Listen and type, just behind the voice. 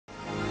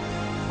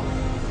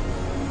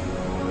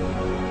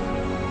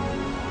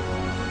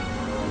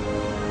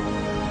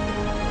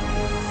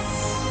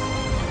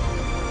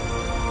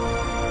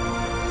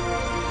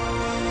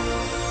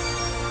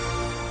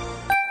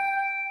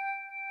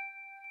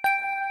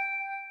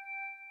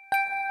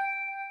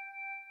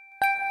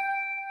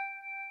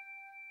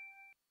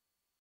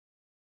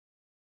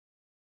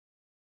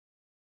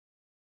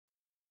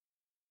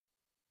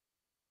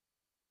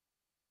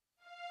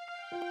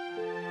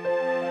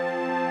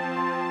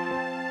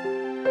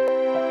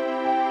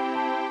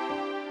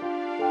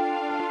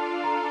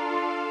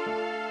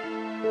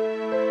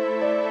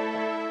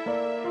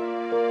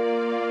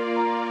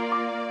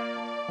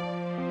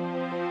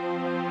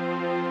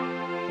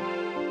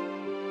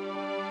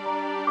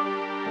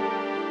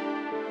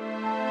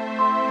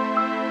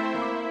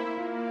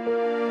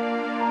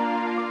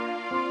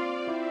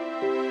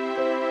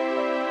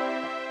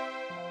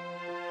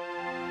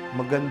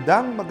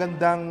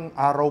Magandang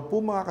araw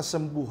po mga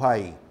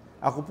kasambuhay.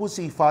 Ako po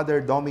si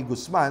Father Domi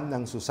Guzman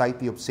ng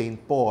Society of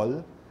St. Paul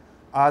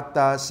at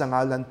sa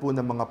ngalan po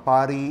ng mga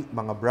pari,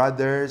 mga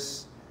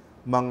brothers,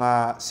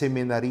 mga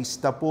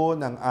seminarista po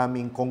ng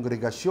aming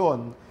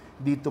kongregasyon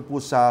dito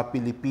po sa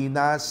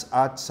Pilipinas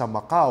at sa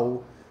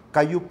Macau,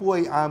 kayo po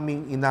ay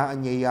aming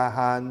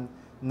inaanyayahan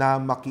na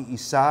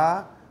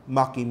makiisa,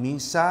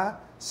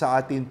 makimisa sa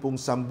atin pong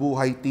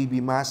Sambuhay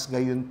TV Mass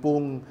ngayon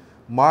pong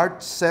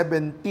March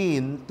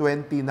 17,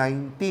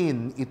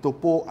 2019, ito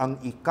po ang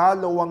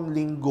ikalawang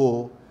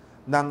linggo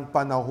ng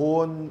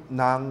panahon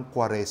ng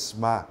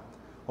Kwaresma.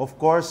 Of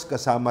course,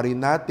 kasama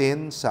rin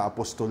natin sa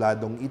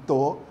apostoladong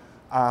ito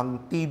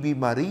ang TV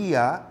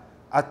Maria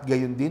at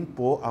gayon din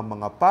po ang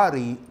mga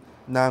pari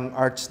ng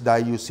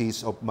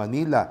Archdiocese of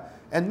Manila.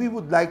 And we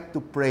would like to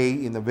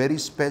pray in a very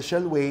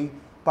special way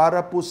para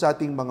po sa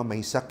ating mga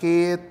may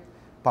sakit,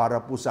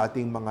 para po sa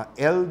ating mga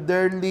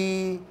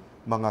elderly,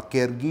 mga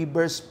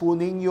caregivers po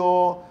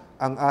ninyo,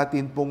 ang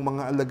atin pong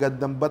mga alagad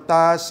ng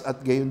batas at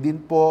gayon din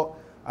po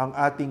ang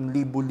ating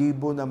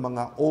libo-libo na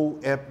mga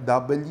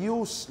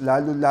OFWs,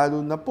 lalo-lalo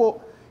na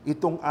po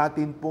itong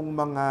atin pong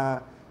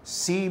mga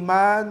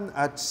seaman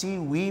at sea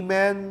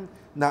women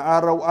na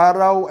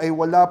araw-araw ay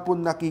wala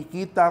pong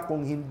nakikita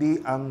kung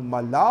hindi ang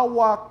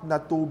malawak na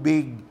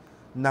tubig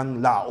ng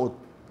laot.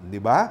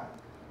 Di ba?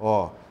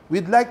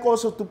 We'd like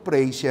also to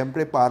pray,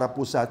 siyempre, para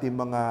po sa ating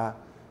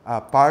mga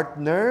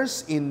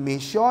partners in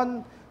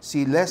mission,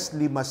 si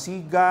Leslie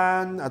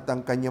Masigan at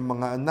ang kanyang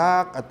mga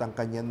anak at ang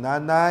kanyang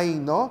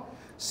nanay, no?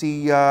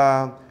 Si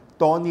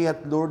Tony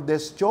at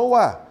Lourdes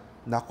Choa,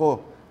 nako,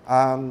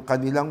 ang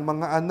kanilang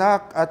mga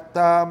anak at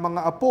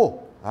mga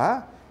apo.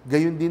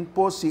 Gayon din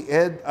po si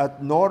Ed at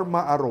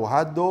Norma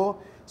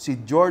Arojado, si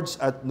George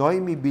at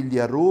Noemi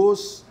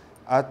Villaruz,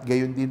 at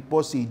gayon din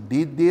po si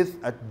Didith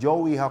at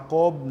Joey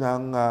Jacob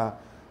ng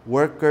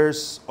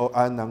Workers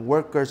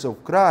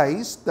of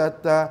Christ,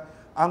 at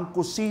ang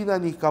kusina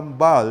ni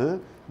Kambal,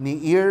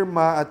 ni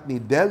Irma at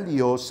ni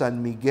Delio San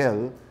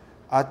Miguel,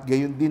 at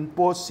gayon din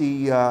po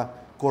si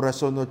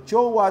Corazon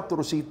Ochoa at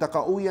Rosita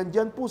Kauyan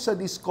dyan po sa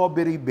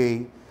Discovery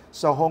Bay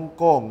sa Hong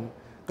Kong.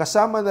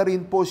 Kasama na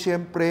rin po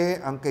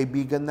siyempre ang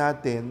kaibigan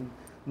natin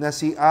na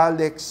si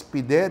Alex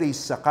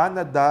Pideris sa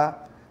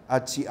Canada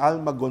at si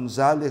Alma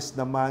Gonzalez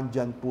naman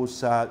dyan po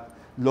sa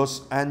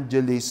Los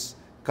Angeles,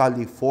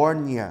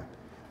 California.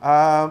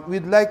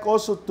 We'd like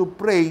also to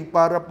pray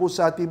para po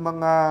sa ating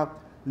mga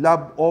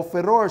love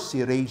offerers,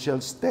 si Rachel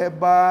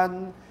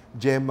Esteban,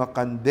 Gemma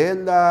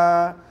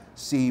Candela,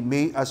 si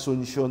May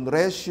Asuncion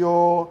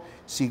Recio,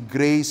 si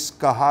Grace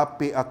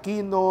Kahape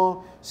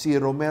Aquino, si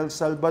Romel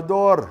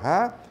Salvador.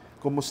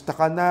 Kumusta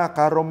ka na,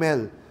 Ka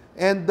Romel?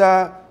 And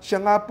siya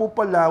nga po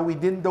pala,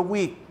 within the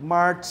week,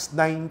 March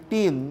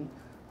 19,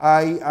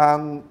 ay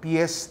ang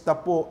piyesta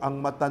po, ang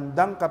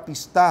matandang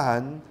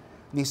kapistahan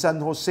ni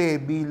San Jose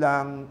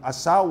bilang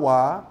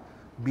asawa,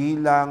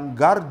 bilang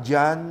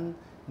guardian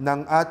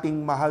ng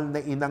ating mahal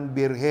na Inang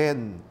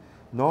Birhen,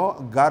 no?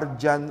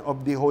 Guardian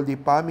of the Holy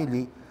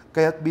Family.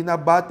 Kaya't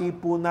binabati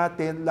po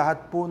natin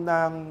lahat po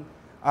ng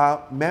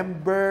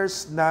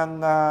members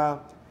ng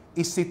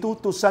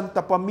Instituto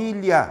Santa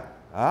Familia,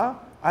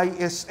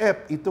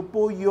 ISF. Ito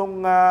po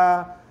yung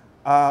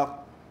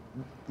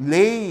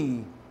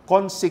lay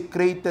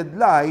consecrated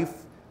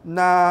life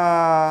na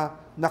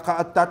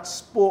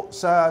naka-attach po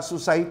sa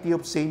Society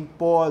of St.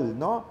 Paul,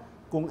 no?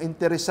 Kung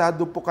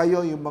interesado po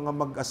kayo, yung mga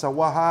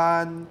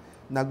mag-asawahan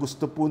na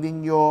gusto po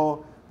ninyo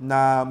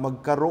na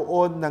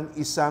magkaroon ng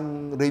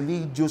isang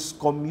religious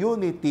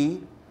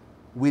community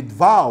with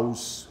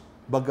vows,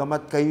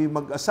 bagamat kayo'y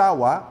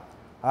mag-asawa,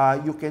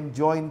 you can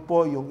join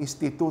po yung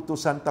Instituto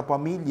Santa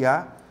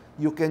Familia.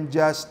 You can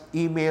just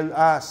email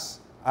us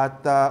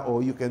at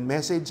o you can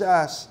message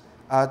us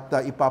at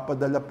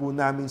ipapadala po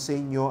namin sa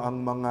inyo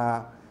ang mga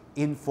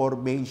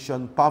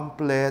information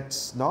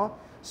pamphlets, no?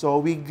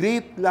 So we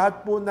greet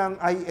lahat po ng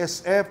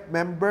ISF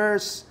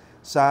members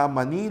sa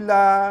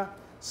Manila,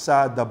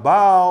 sa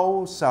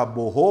Davao, sa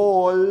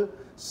Bohol,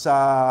 sa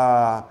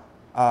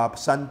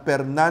San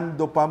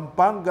Fernando,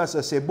 Pampanga,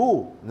 sa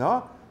Cebu,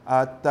 no?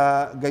 At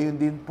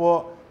gayon din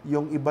po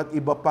yung iba't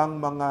iba pang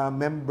mga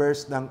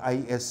members ng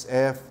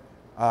ISF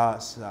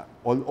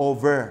all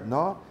over,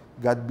 no?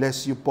 God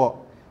bless you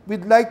po.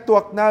 We'd like to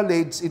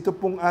acknowledge ito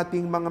pong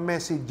ating mga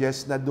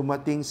messages na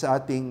dumating sa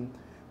ating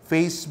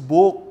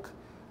Facebook.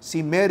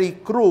 Si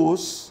Mary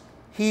Cruz,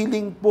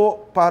 healing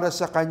po para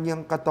sa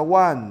kanyang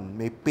katawan.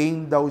 May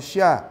pain daw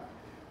siya.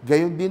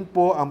 Gayon din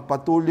po ang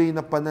patuloy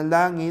na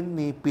panalangin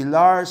ni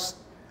Pilar's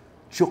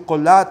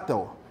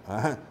Chocolato.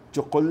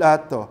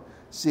 Chocolato.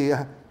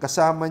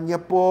 Kasama niya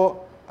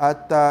po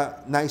at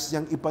nais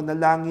niyang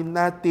ipanalangin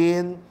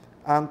natin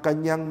ang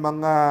kanyang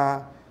mga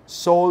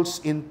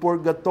souls in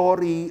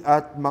purgatory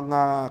at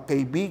mga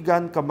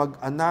kaibigan,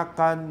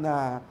 kamag-anakan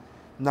na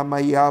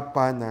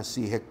namayapa na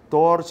si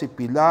Hector, si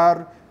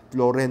Pilar,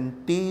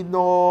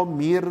 Florentino,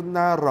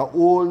 Mirna,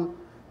 Raul,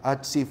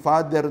 at si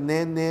Father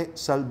Nene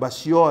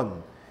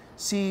Salvacion.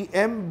 Si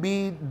MB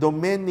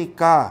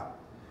Domenica,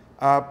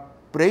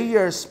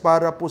 prayers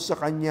para po sa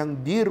kanyang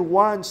dear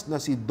ones na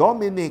si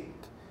Dominic,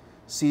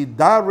 si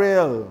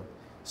Darrell,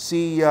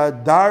 si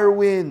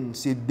Darwin,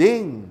 si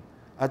Ding,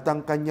 at ang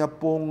kanya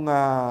pong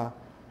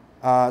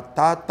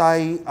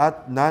tatay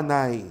at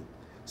nanay.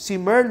 Si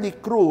Merly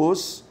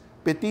Cruz,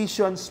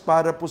 petitions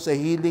para po sa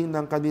healing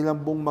ng kanilang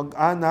buong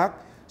mag-anak.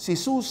 Si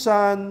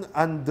Susan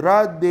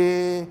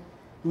Andrade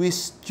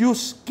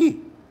Wistiuski.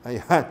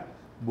 Ayan.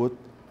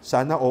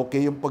 Sana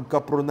okay yung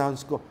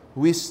pagka-pronounce ko.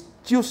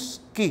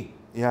 Wistiuski.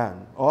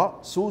 Yan.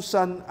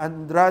 Susan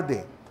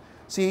Andrade.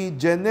 Si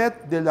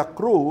Jeanette de la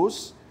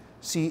Cruz,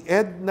 si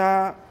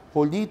Edna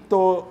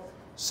Holito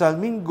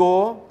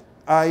Salmingo,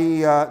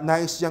 ay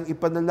nais niyang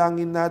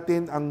ipanalangin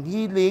natin ang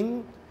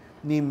healing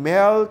ni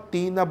Mel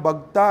Tina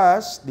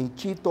Bagtas, ni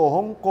Chito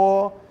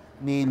Hongko,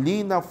 ni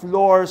Lina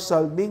Flor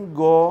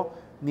Salmingo,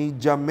 ni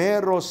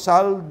Jamero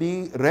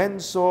Saldi,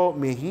 Renzo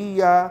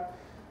Mejia,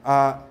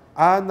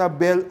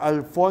 Annabel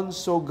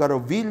Alfonso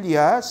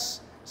Garovillas,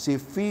 si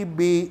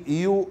Phoebe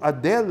Yu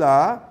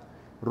Adela,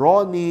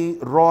 Ronnie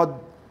Rod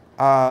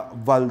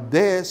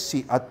Valdez,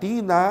 si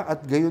Atina,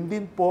 at gayon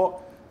din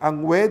po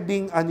ang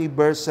wedding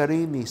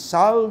anniversary ni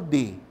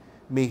Saldi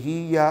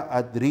Mejia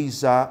at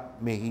Riza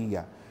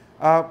Mejia.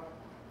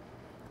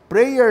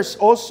 Prayers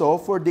also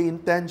for the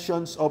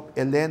intentions of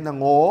Elena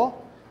Ngo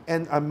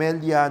and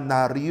Amelia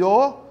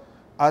Nario,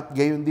 at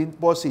gayon din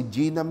po si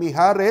Gina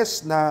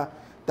Mijares na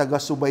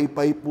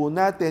taga-subaybay po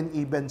natin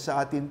even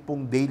sa atin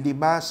pong daily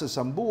mass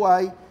sa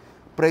Sambuhay.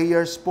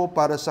 Prayers po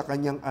para sa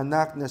kanyang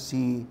anak na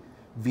si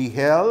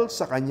Vihel,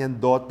 sa kanyang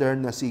daughter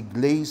na si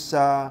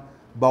Gleisa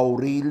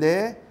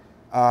Baurile,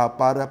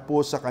 para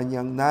po sa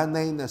kanyang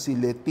nanay na si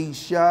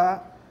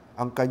Leticia,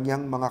 ang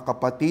kanyang mga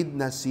kapatid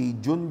na si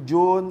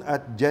Junjun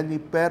at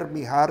Jennifer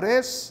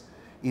Mijares,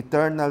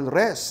 eternal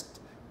rest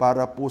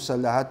para po sa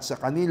lahat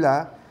sa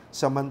kanila.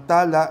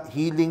 Samantala,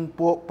 healing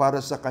po para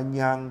sa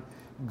kanyang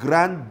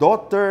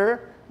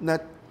granddaughter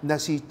na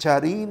si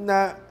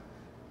Charina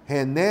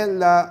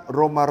Henela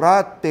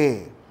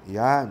Romarate.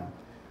 Yan.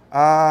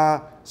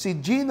 Si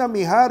Gina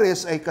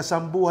Mijares ay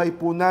kasambuhay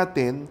po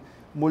natin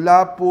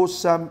mula po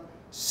sa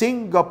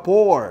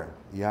Singapore.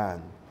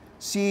 Yan.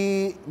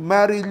 Si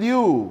Mary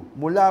Liu,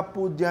 mula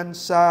po dyan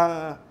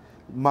sa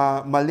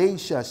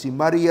Malaysia, si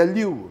Maria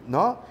Liu,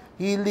 no?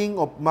 Healing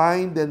of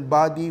mind and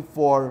body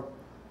for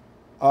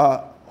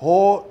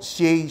Ho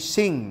Xie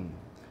Sing.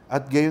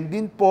 At gayon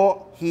din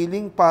po,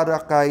 healing para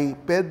kay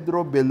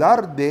Pedro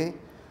Velarde,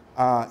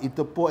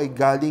 ito po ay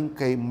galing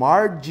kay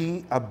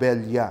Margie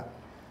Abelia.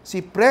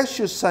 Si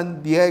Precious San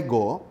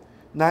Diego,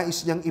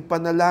 nais niyang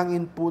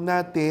ipanalangin po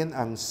natin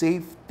ang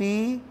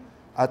safety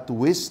at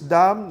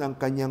wisdom ng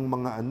kanyang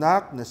mga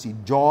anak na si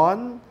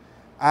John,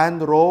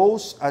 Ann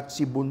Rose at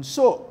si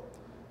Bunso.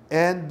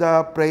 And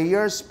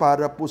prayers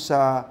para po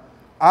sa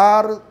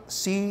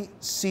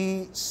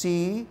RCCC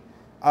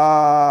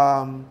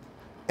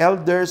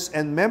elders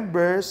and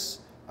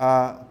members,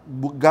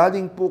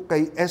 galing po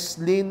kay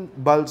Eslyn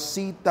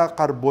Balsita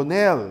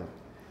Carbonel.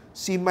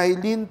 Si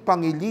Maylin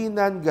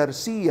Pangilinan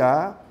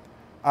Garcia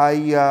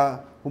ay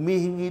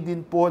humihingi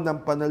din po ng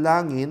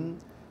panalangin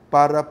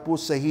para po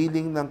sa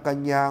healing ng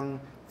kanyang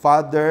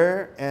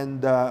father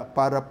and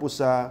para po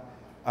sa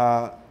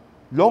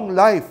long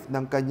life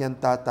ng kanyang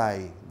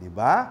tatay. Di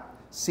ba?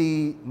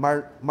 Si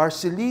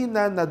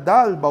Marcelina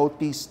Nadal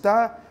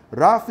Bautista,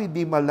 Rafi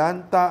Di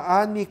Malanta,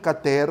 Ani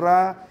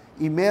Catera,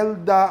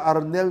 Imelda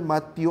Arnel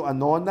Matthew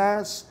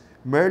Anonas,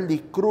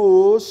 Merly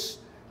Cruz,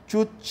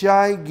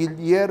 Chuchay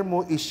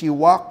Guillermo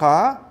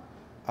Ishiwaka,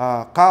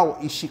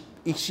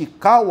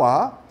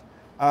 Ishikawa,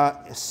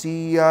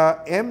 si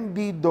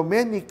MD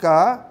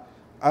Domenica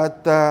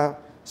at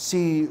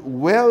si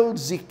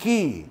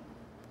Welziki.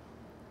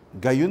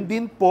 Gayun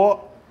din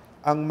po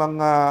ang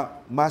mga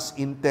mass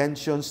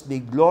intentions ni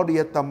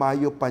Gloria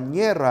Tamayo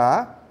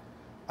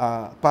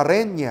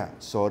Parenya,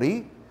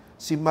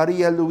 si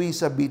Maria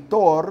Luisa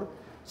Vitor,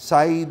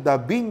 Saida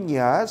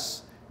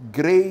Binyas,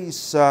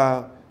 Grace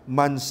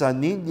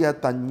Manzanilla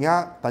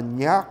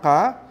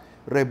Tanyaka,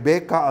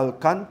 Rebecca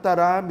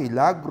Alcantara,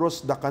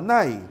 Milagros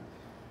Dacanay,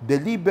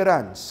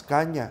 Deliverance,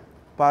 kanya,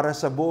 para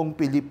sa buong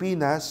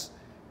Pilipinas,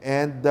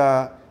 and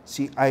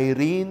si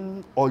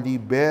Irene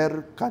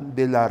Oliver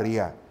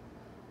Candelaria.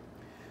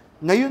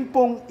 Ngayon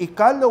pong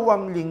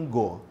ikalawang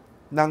linggo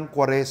ng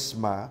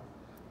Kwaresma,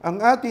 ang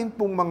atin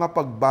pong mga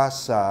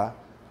pagbasa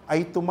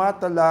ay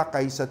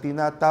tumatalakay sa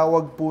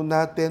tinatawag po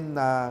natin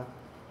na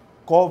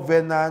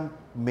covenant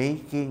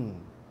making.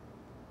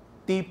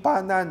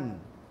 Tipanan,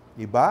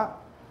 di ba?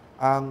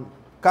 Ang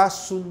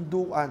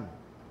kasunduan.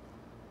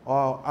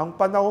 Ang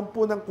panahon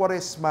po ng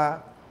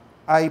Kwaresma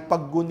ay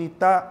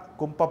paggunita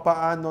kung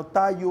papaano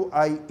tayo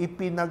ay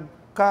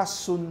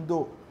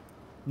ipinagkasundo,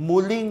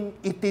 muling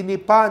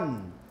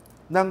itinipan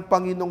ng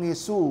Panginoong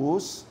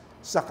Hesus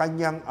sa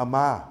kanyang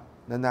Ama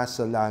na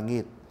nasa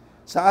langit.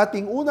 Sa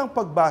ating unang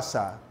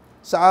pagbasa,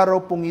 sa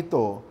araw pong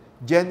ito,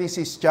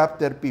 Genesis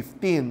chapter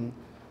 15,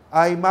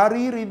 ay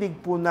maririnig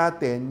po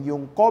natin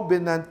yung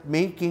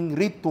covenant-making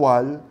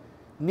ritual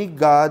ni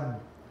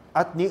God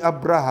at ni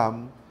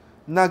Abraham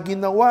na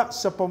ginawa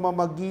sa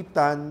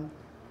pamamagitan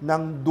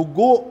ng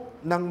dugo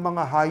ng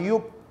mga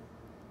hayop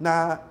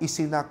na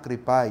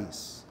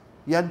isinacrifice.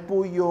 Yan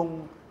po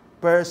yung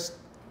first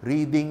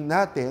reading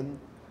natin,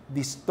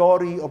 the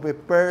story of a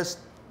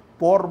first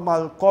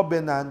formal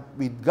covenant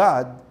with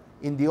God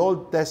in the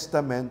Old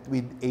Testament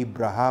with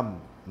Abraham.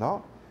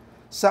 No?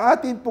 Sa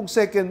atin pong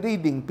second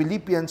reading,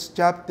 Philippians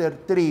chapter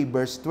 3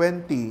 verse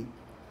 20,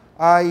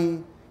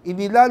 ay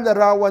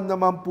inilalarawan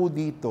naman po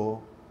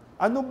dito,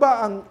 ano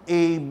ba ang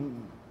aim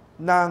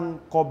ng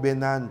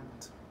covenant?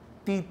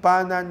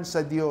 Tipanan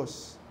sa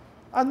Diyos.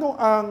 Ano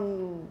ang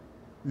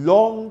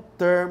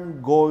long-term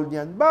goal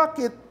niyan?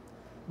 Bakit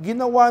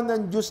ginawa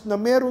ng Diyos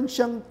na meron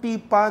siyang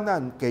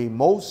tipanan kay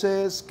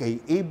Moses, kay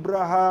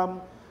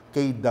Abraham,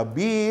 kay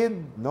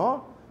David,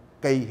 no?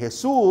 Kay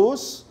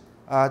Jesus,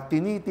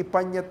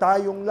 tinitipan niya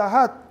tayong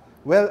lahat.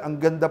 Well, ang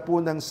ganda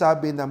po ng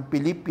sabi ng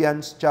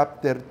Philippians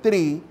chapter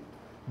 3,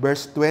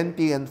 verse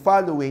 20 and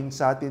following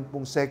sa atin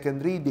pong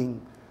second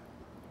reading,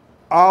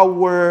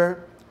 our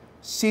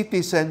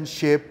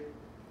citizenship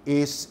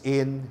is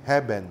in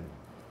heaven.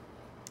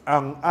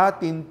 Ang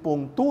atin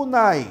pong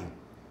tunay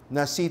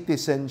na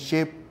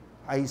citizenship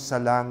ay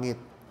sa langit.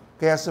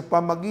 Kaya sa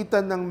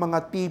pamagitan ng mga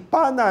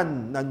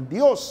tipanan ng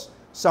Diyos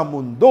sa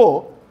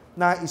mundo,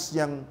 nais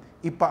niyang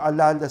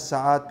ipaalala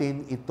sa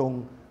atin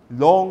itong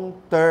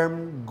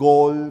long-term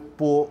goal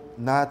po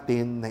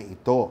natin na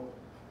ito.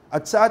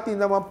 At sa atin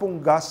naman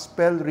pong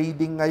gospel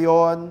reading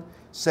ngayon,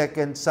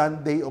 second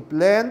Sunday of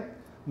Lent,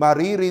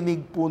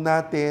 maririnig po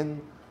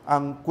natin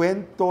ang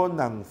kwento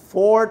ng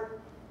fourth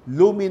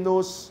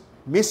luminous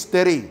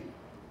mystery,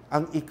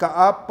 ang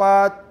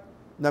ikaapat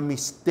na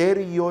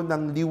misteryo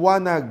ng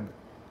liwanag,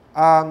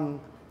 ang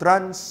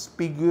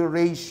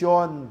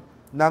transfiguration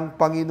ng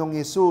Panginoong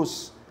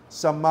Hesus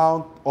sa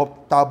Mount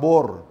of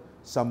Tabor,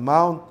 sa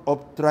Mount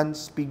of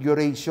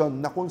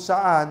Transfiguration, na kung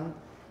saan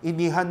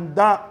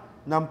inihanda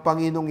ng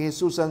Panginoong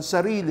Hesus ang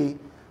sarili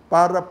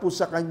para po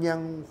sa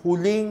kanyang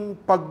huling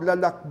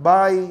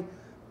paglalakbay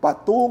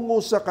patungo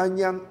sa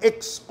kanyang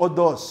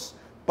exodus,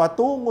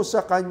 patungo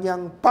sa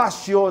kanyang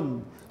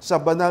passion sa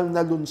banal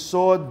na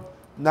lungsod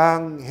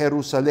ng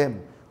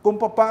Jerusalem.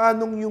 Kung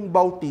papaanong yung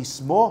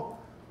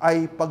bautismo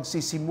ay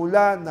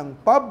pagsisimula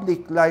ng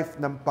public life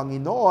ng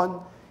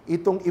Panginoon,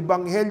 itong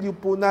ebanghelyo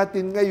po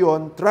natin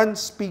ngayon,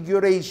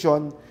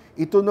 Transfiguration,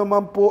 ito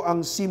naman po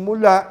ang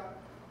simula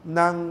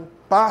ng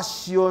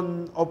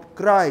Passion of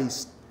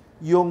Christ,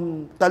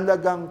 yung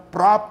talagang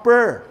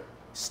proper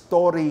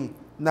story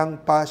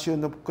ng Passion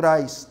of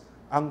Christ,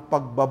 ang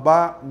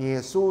pagbaba ni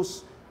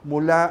Jesus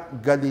mula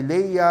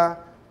Galilea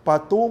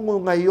patungo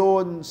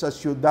ngayon sa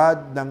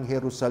siyudad ng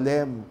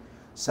Jerusalem,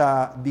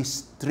 sa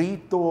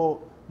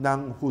distrito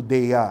ng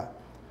Judea.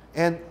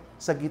 And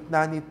sa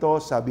gitna nito,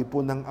 sabi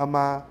po ng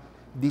Ama,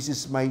 "This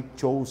is my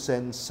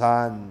chosen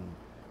Son.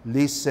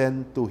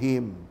 Listen to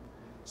Him."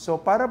 So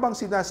para bang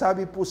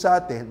sinasabi po sa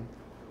atin,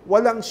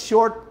 walang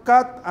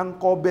shortcut ang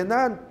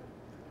covenant.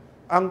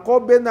 Ang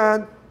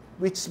covenant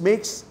which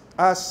makes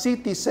us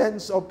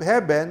citizens of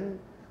heaven,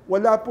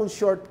 wala pong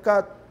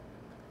shortcut.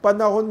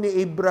 Panahon ni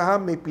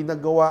Abraham may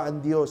pinagawa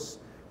ang Diyos.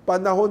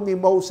 Panahon ni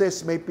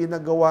Moses may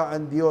pinagawa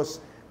ang Diyos.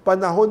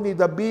 Panahon ni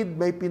David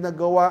may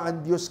pinagawa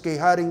ang Diyos kay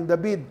Haring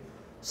David.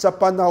 Sa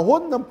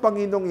panahon ng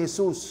Panginoong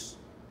Hesus,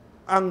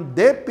 ang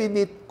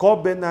definite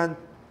covenant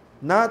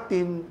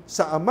natin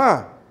sa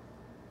Ama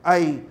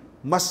ay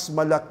mas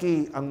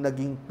malaki ang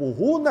naging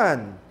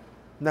puhunan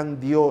ng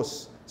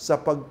Diyos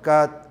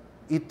sapagkat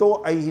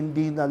ito ay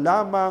hindi na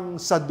lamang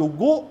sa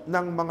dugo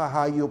ng mga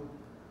hayop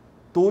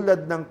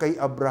tulad ng kay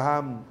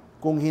Abraham,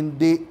 kung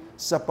hindi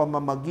sa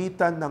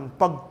pamamagitan ng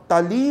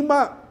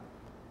pagtalima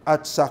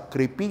at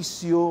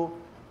sakripisyo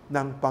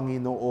ng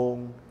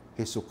Panginoong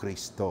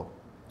Hesukristo.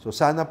 So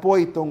sana po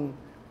itong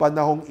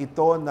panahong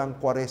ito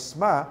ng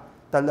Kwaresma,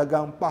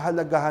 talagang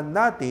pahalagahan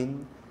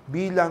natin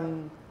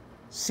bilang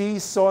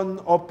season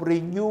of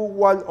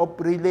renewal of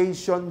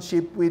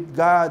relationship with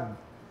God.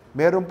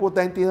 Meron po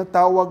tayong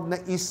tinatawag na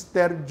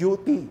Easter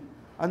duty.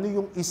 Ano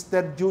yung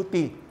Easter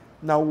duty?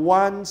 Na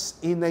once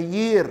in a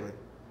year,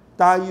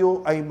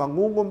 tayo ay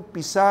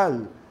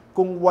mangungumpisal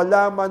kung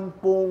wala man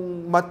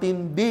pong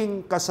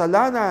matinding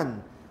kasalanan.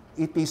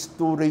 It is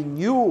to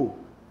renew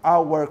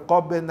our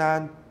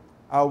covenant,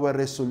 our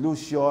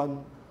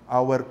resolution,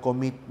 our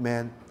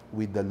commitment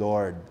with the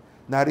Lord.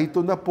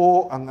 Narito na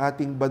po ang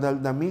ating banal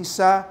na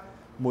misa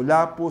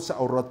mula po sa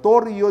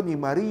oratorio ni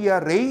Maria,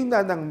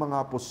 Reyna ng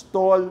mga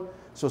Apostol,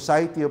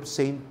 Society of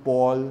St.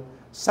 Paul,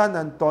 San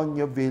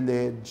Antonio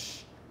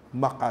Village,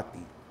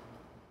 Makati.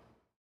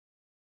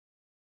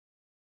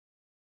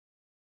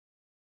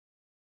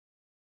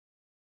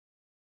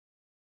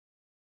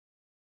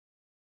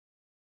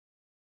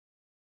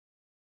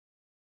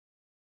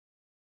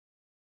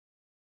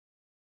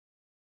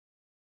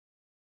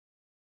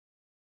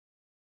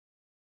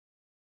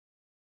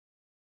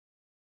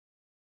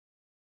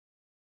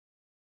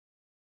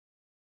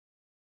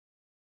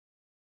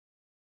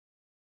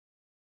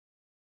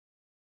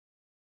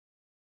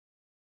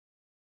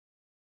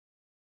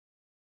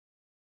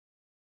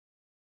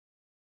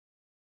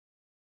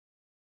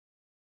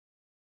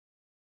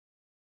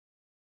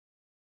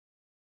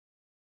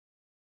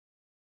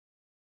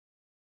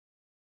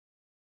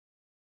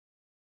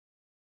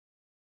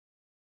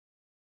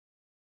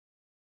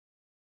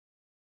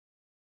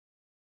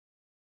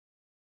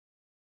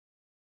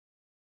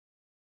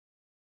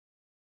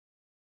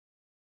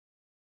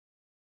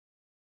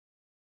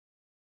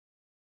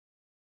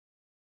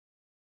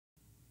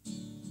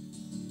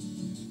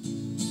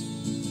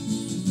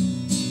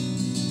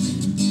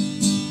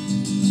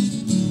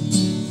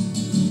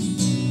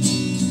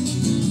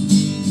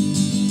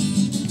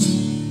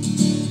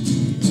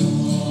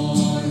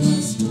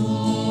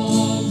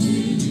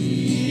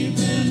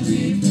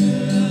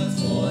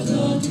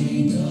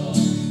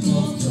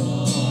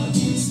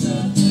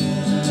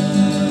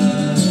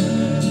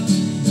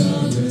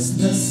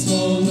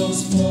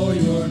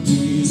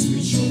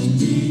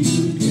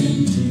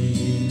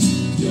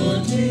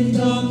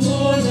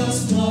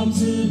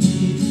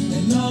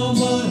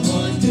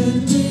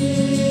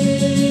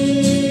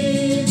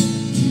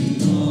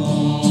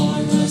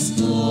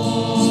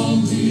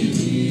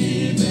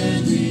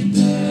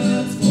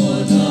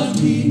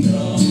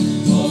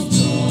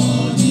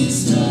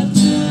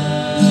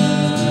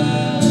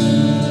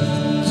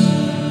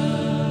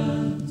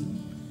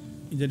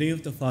 the name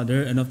of the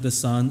Father, and of the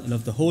Son, and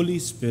of the Holy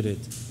Spirit.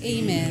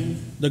 Amen.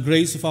 The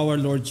grace of our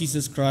Lord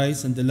Jesus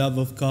Christ, and the love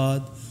of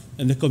God,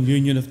 and the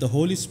communion of the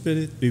Holy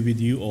Spirit be with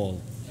you all.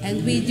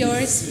 And with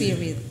your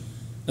spirit.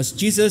 As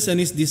Jesus and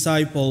his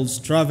disciples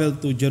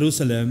traveled to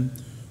Jerusalem,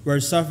 where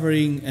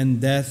suffering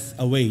and death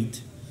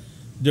await,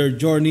 their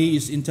journey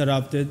is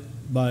interrupted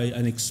by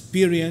an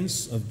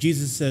experience of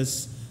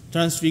Jesus'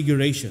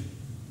 transfiguration.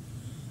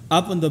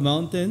 Up on the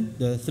mountain,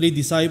 the three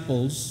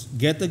disciples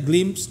get a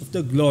glimpse of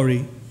the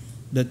glory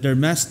that their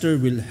master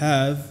will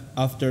have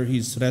after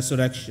his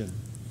resurrection.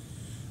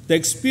 The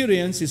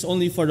experience is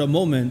only for a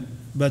moment,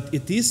 but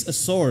it is a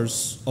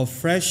source of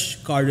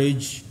fresh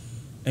courage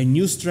and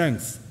new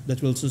strength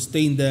that will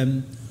sustain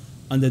them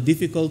on the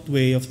difficult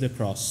way of the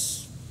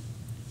cross.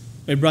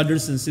 My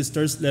brothers and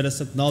sisters, let us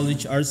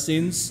acknowledge our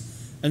sins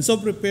and so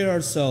prepare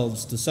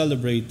ourselves to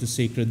celebrate the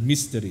sacred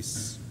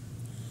mysteries.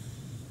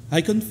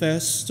 I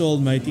confess to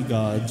Almighty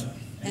God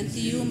And to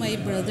you, my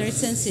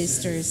brothers and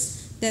sisters,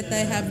 that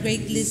I have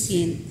greatly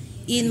sinned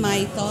in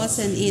my thoughts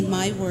and in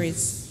my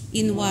words,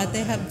 in what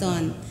I have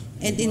done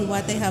and in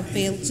what I have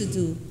failed to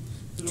do,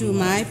 through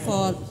my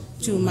fault,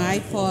 through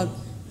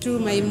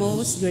my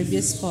most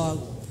grievous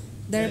fault.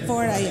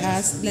 Therefore I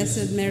ask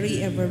Blessed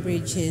Mary, ever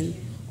Virgin,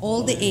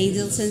 all the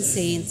angels and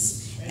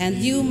saints, and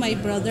you, my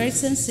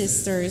brothers and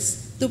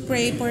sisters, to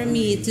pray for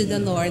me to the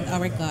Lord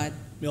our God.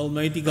 May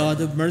Almighty God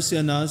have mercy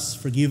on us,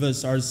 forgive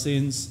us our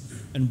sins,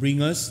 and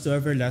bring us to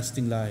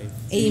everlasting life.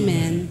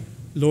 Amen.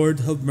 Lord,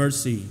 have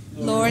mercy.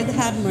 Lord,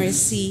 have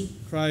mercy.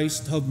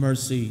 Christ, have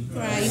mercy.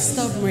 Christ,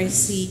 have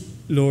mercy.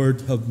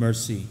 Lord, have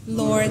mercy.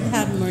 Lord,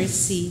 have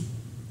mercy.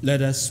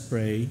 Let us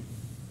pray.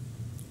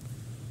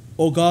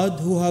 O God,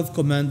 who have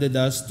commanded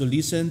us to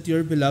listen to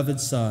your beloved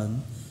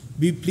Son,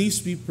 be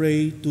pleased, we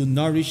pray, to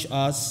nourish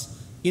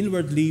us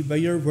inwardly by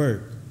your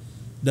word,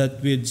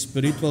 that with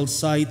spiritual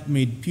sight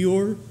made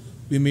pure,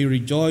 we may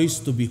rejoice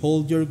to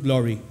behold your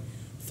glory.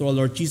 Through our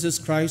Lord Jesus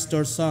Christ,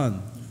 our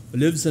Son, who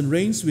lives and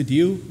reigns with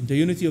you in the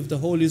unity of the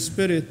Holy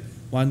Spirit,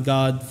 one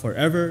God,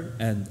 forever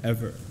and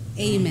ever.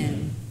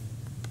 Amen.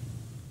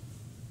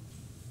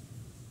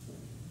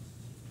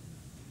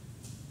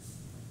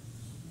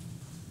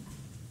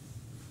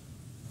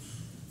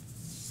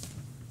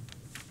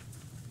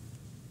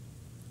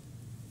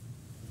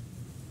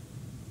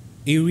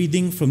 A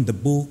reading from the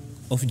book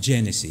of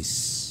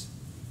Genesis.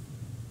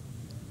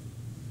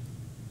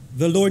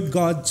 The Lord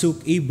God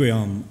took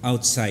Abraham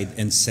outside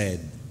and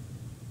said,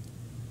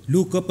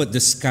 "Look up at the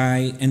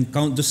sky and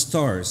count the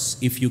stars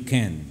if you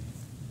can.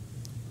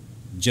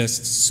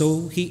 Just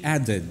so, he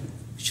added,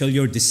 shall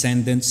your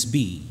descendants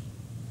be."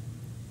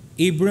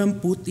 Abraham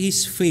put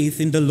his faith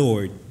in the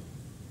Lord,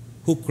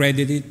 who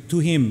credited it to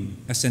him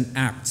as an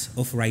act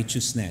of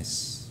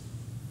righteousness.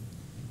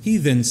 He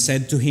then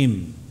said to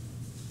him,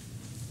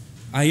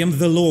 "I am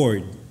the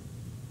Lord,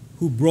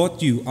 who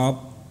brought you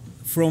up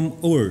from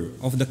Ur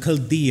of the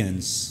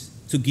Chaldeans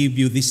to give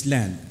you this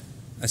land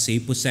as a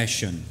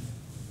possession."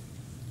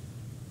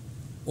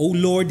 "O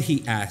Lord,"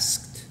 he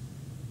asked,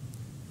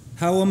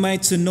 "how am I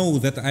to know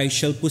that I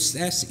shall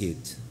possess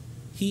it?"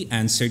 He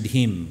answered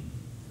him,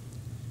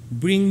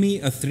 "Bring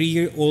me a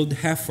 3-year-old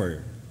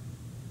heifer,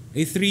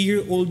 a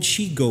 3-year-old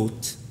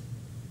she-goat,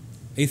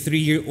 a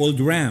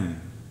 3-year-old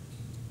ram,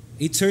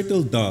 a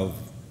turtle dove,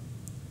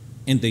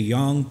 and a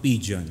young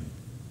pigeon."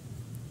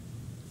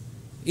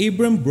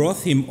 Abram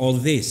brought him all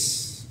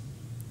this,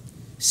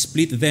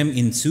 split them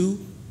in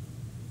two,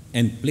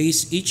 and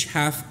placed each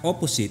half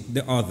opposite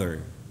the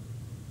other.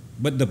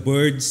 But the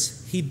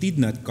birds he did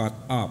not cut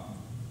up.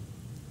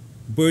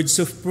 Birds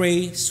of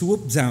prey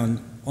swooped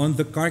down on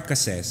the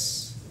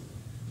carcasses,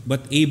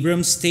 but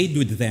Abram stayed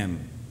with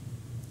them.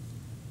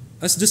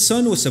 As the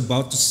sun was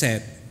about to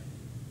set,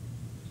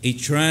 a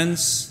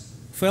trance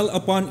fell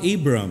upon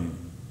Abram,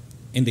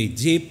 and a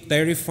deep,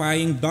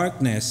 terrifying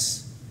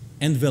darkness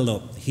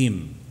enveloped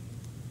him.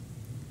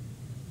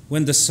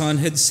 When the sun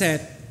had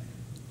set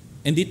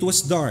and it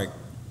was dark,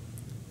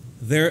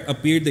 there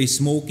appeared a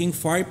smoking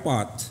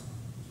firepot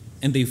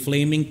and a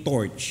flaming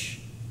torch,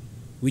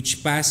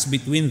 which passed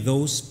between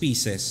those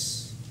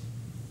pieces.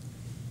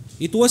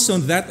 It was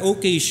on that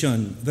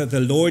occasion that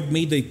the Lord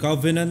made a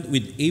covenant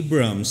with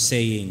Abram,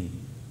 saying,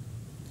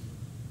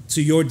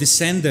 "To your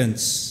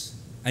descendants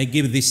I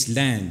give this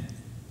land,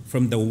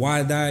 from the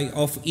Wadi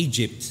of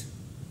Egypt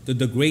to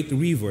the great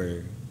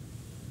river,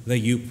 the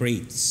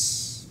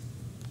Euphrates."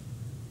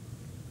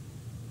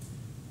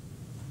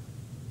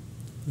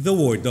 The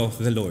word of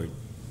the Lord.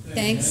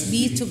 Thanks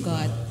be to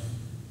God.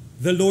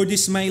 The Lord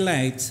is my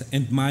light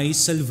and my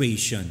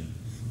salvation.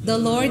 The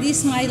Lord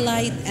is my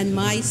light and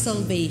my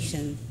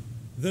salvation.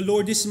 The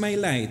Lord is my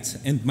light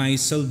and my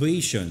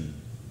salvation.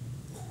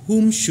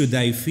 Whom should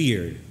I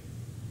fear?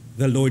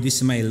 The Lord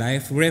is my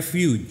life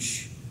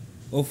refuge.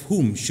 Of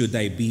whom should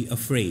I be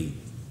afraid?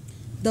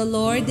 The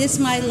Lord is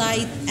my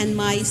light and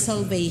my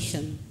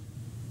salvation.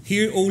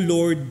 Hear, O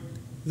Lord,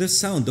 the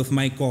sound of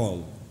my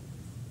call.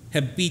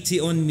 Have pity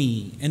on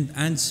me and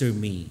answer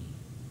me.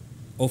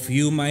 Of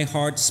you my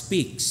heart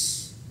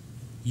speaks.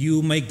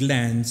 You my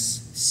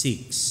glance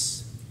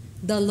seeks.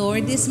 The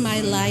Lord is my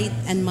light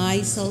and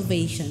my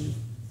salvation.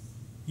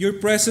 Your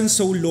presence,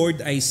 O Lord,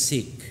 I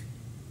seek.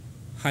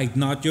 Hide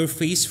not your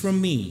face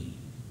from me.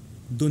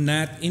 Do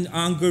not in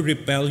anger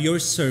repel your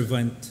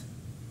servant.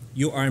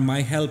 You are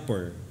my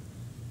helper.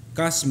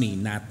 Cast me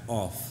not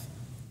off.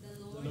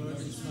 The Lord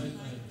is my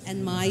light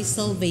and my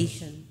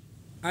salvation.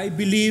 I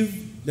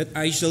believe that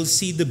I shall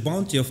see the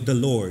bounty of the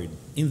Lord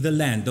in the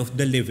land of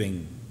the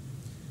living.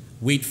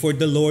 Wait for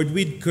the Lord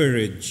with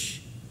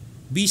courage.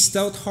 Be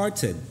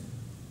stout-hearted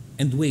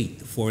and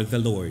wait for the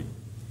Lord.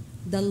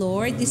 The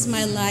Lord is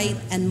my light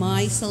and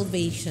my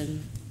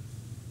salvation.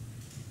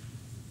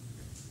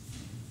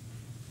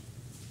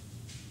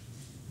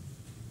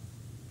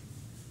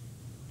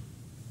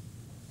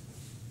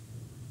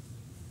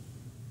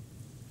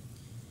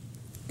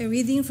 A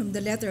reading from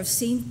the letter of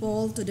St.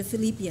 Paul to the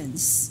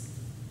Philippians.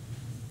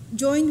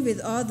 Join with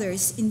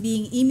others in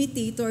being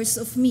imitators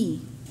of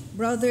me,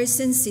 brothers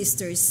and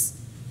sisters,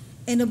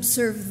 and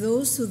observe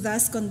those who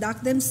thus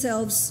conduct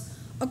themselves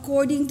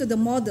according to the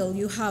model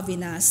you have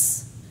in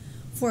us.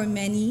 For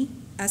many,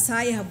 as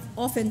I have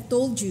often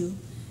told you,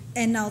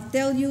 and now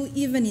tell you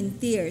even in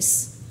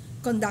tears,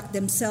 conduct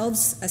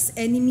themselves as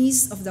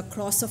enemies of the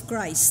cross of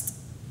Christ.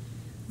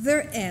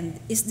 Their end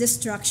is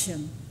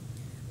destruction.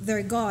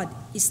 Their God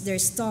is their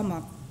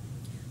stomach.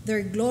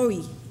 Their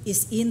glory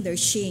is in their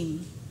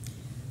shame.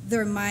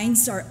 Their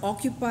minds are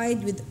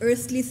occupied with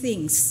earthly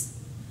things.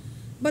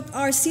 But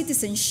our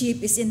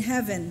citizenship is in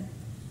heaven,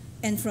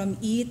 and from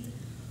it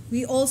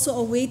we also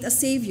await a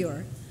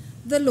Savior,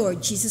 the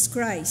Lord Jesus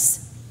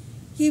Christ.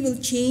 He will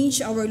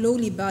change our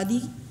lowly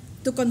body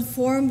to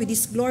conform with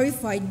his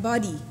glorified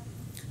body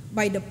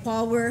by the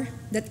power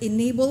that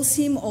enables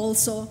him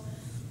also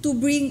to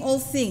bring all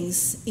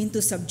things into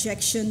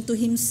subjection to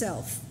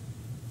himself.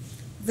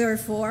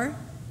 Therefore,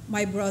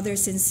 my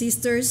brothers and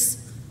sisters,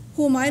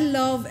 whom I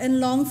love and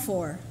long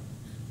for,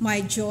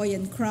 my joy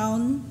and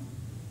crown,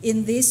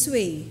 in this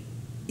way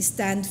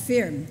stand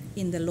firm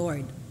in the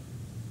Lord.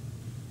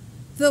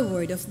 The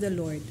word of the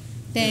Lord.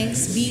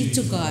 Thanks be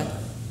to God.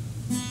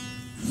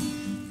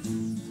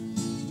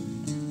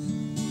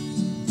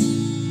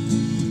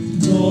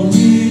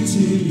 Glory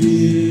to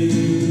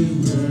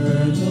you,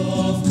 Word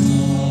of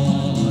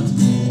God,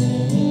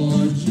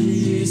 Lord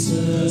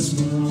Jesus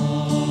Christ.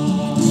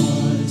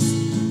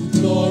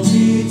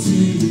 Glory to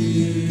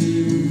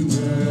you,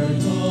 Word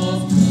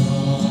of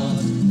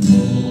God,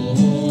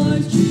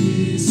 Lord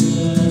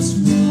Jesus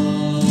Christ.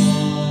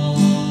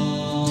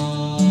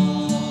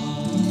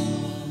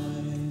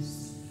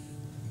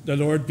 The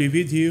Lord be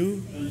with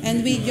you.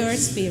 And with your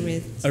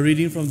spirit. A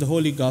reading from the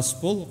Holy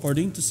Gospel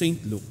according to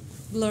St. Luke.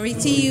 Glory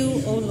to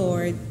you, O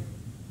Lord.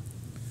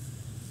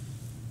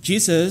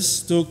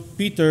 Jesus took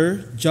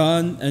Peter,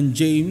 John, and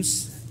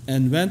James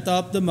and went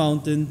up the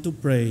mountain to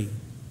pray.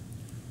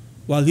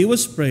 While he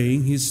was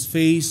praying, his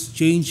face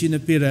changed in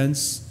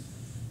appearance,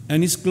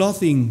 and his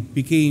clothing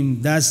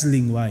became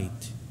dazzling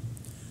white.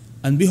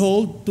 And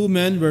behold, two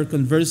men were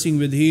conversing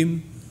with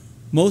him,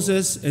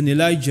 Moses and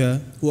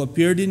Elijah, who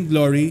appeared in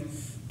glory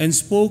and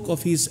spoke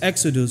of his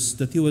exodus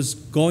that he was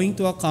going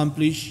to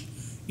accomplish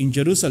in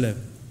Jerusalem.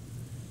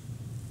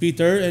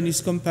 Peter and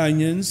his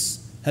companions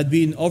had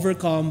been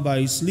overcome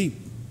by sleep,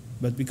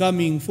 but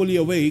becoming fully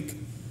awake,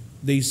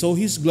 they saw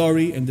his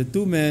glory and the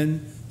two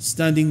men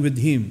standing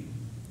with him.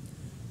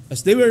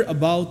 As they were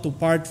about to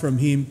part from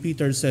him,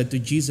 Peter said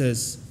to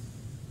Jesus,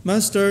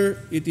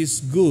 "Master, it is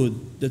good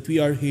that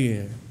we are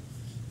here.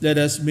 Let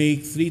us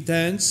make 3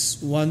 tents,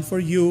 one for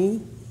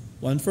you,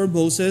 one for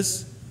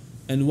Moses,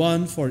 and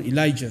one for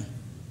Elijah."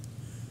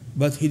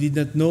 But he did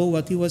not know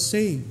what he was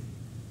saying.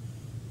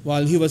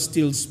 While he was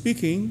still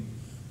speaking,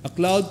 a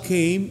cloud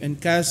came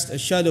and cast a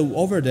shadow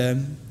over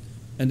them,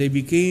 and they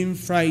became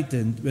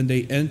frightened when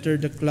they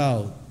entered the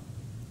cloud.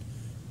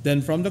 Then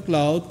from the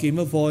cloud came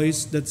a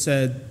voice that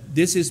said,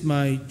 "This is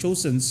my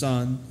chosen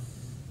son,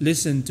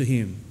 listen to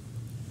him."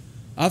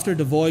 After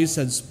the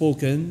voice had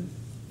spoken,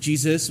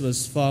 Jesus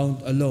was found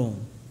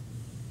alone.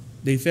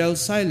 They fell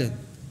silent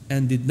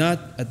and did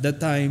not at that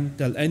time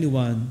tell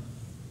anyone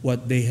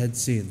what they had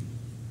seen.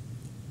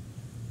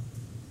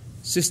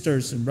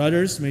 Sisters and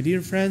brothers, my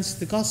dear friends,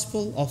 the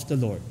Gospel of the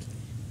Lord.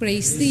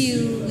 Praise to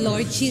you,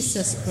 Lord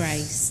Jesus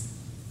Christ.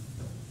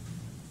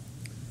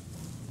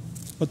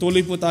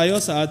 Patuloy po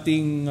tayo sa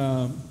ating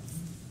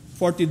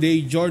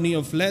 40-day journey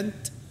of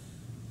Lent.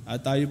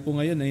 At tayo po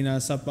ngayon ay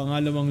nasa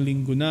pangalawang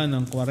linggo na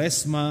ng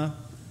Kwaresma.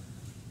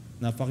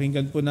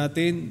 Napakinggan po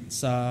natin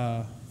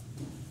sa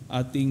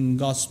ating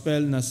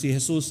Gospel na si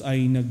Jesus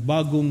ay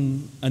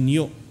nagbagong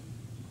anyo.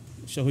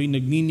 Siya ho'y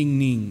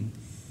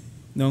nagniningning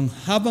nang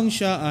habang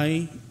siya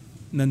ay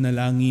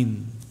nanalangin.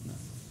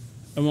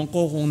 Ewan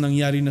ko kung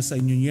nangyari na sa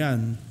inyo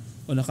yan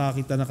o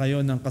nakakita na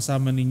kayo ng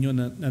kasama ninyo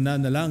na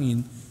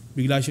nananalangin,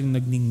 bigla siyang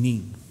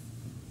nagningning.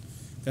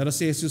 Pero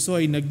si Jesus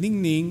ay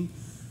nagningning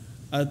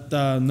at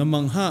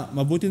namangha.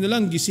 Mabuti na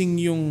lang gising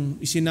yung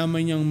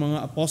isinama niyang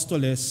mga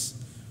apostoles.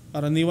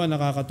 Karaniwan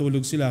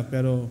nakakatulog sila,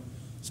 pero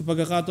sa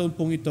pagkakataon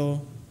pong ito,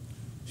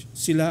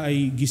 sila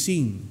ay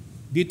gising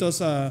dito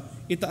sa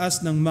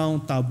itaas ng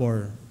Mount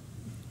Tabor.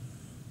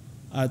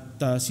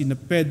 at sina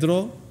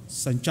Pedro,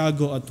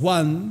 Santiago at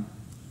Juan,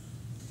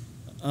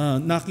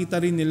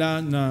 nakita rin nila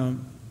na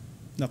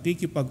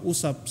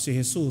nakikipag-usap si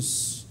Jesus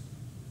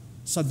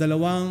sa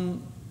dalawang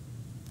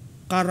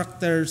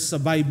character sa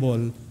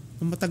Bible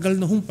na matagal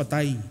na hong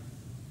patay.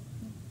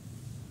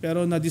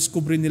 Pero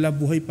na-discover nila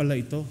buhay pala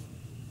ito.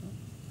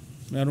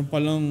 Meron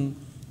palang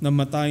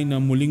namatay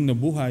na muling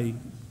nabuhay.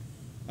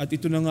 At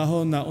ito na nga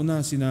ho, nauna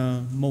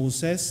sina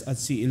Moses at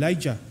si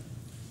Elijah.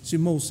 Si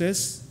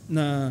Moses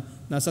na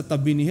nasa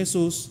tabi ni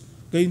Jesus,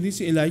 gayon din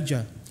si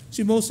Elijah.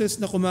 Si Moses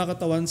na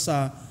kumakatawan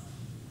sa,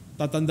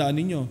 tatandaan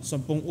ninyo,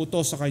 10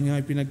 utos sa kanya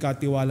ay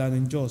pinagkatiwala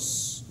ng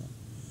Diyos.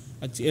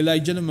 At si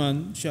Elijah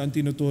naman, siya ang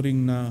tinuturing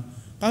na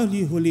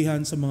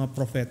kahuli-hulihan sa mga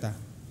propeta.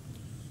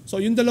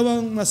 So yung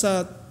dalawang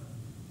nasa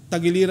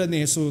tagiliran ni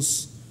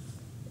Jesus,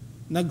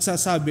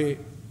 nagsasabi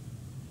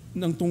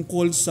ng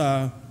tungkol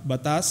sa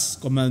batas,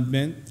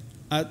 commandment,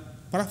 at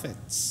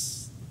prophets.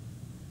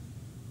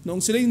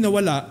 Noong sila'y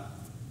nawala,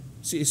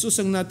 si Jesus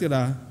ang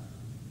natira,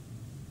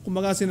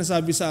 kumaga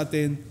sinasabi sa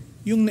atin,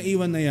 yung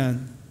naiwan na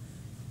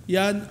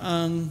yan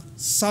ang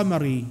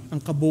summary,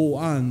 ang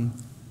kabuuan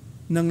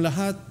ng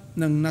lahat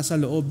ng nasa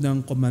loob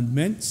ng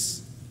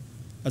commandments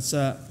at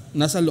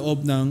nasa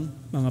loob ng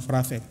mga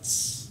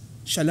prophets.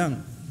 Siya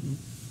lang,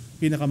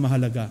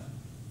 pinakamahalaga.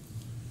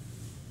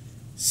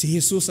 Si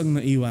Jesus ang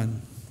naiwan.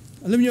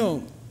 Alam nyo,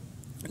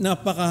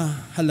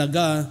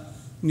 napakahalaga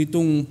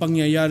nitong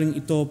pangyayaring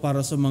ito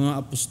para sa mga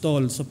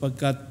apostol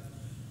sapagkat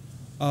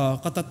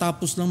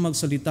katatapos lang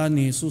magsalita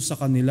ni Jesus sa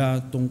kanila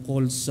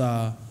tungkol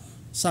sa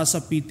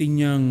sasapitin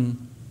niyang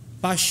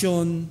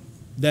passion,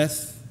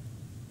 death,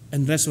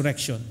 and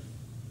resurrection.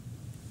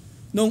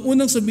 Noong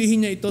unang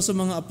sabihin niya ito sa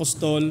mga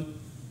apostol,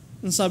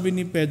 ang sabi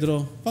ni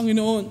Pedro,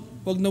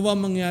 Panginoon, huwag nawa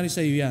mangyari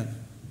sa iyo yan.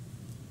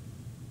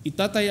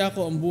 Itataya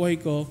ko ang buhay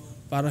ko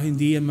para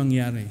hindi yan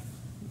mangyari.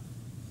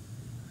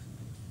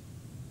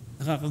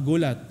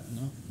 Nakakagulat,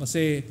 no?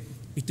 Kasi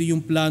ito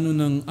yung plano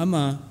ng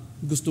Ama,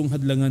 gustong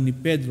hadlangan ni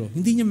Pedro.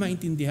 Hindi niya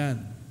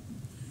maintindihan.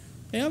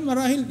 Kaya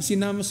marahil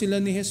sinama sila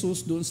ni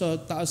Jesus doon sa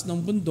taas ng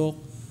bundok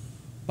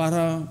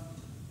para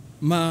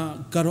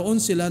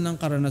magkaroon sila ng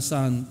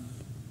karanasan,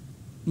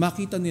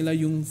 makita nila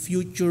yung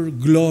future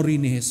glory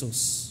ni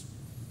Jesus.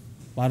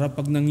 Para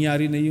pag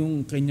nangyari na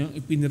yung kanyang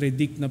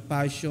ipinredict na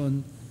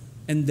passion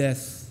and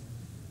death,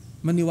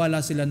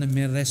 maniwala sila na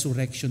may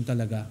resurrection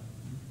talaga.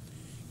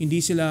 Hindi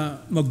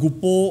sila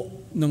magupo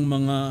ng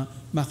mga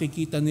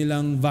makikita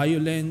nilang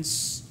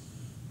violence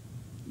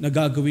na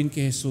gagawin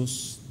kay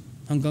Jesus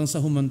hanggang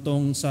sa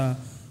humantong sa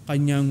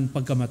kanyang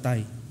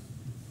pagkamatay.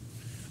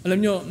 Alam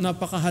nyo,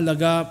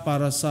 napakahalaga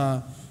para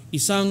sa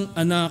isang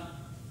anak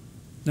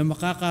na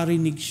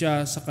makakarinig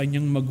siya sa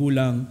kanyang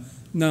magulang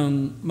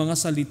ng mga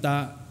salita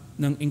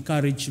ng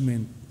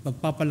encouragement,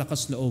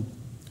 pagpapalakas loob.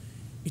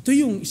 Ito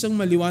yung isang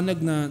maliwanag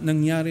na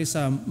nangyari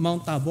sa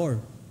Mount Tabor.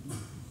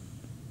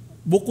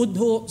 Bukod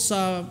ho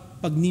sa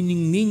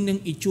pagniningning ng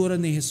itsura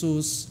ni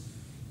Jesus,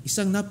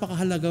 isang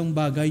napakahalagang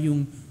bagay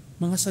yung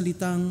mga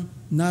salitang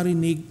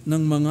narinig ng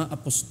mga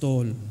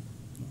apostol.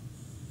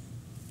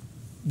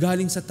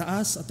 Galing sa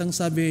taas at ang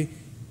sabi,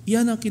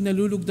 iyan ang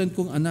kinalulugdan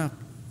kong anak,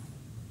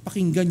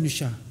 pakinggan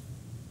niyo siya.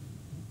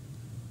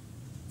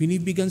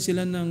 Binibigyan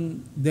sila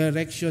ng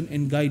direction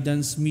and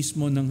guidance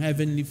mismo ng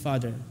Heavenly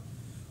Father.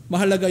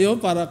 Mahalaga yon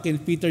para kay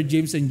Peter,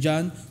 James, and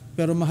John,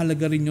 pero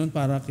mahalaga rin yon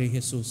para kay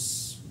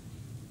Jesus.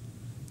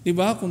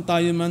 Diba? Kung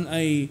tayo man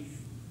ay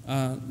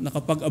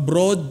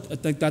nakapag-abroad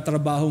at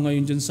nagtatrabaho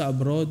ngayon dyan sa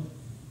abroad,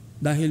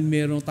 dahil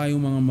meron tayong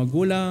mga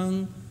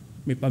magulang,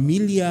 may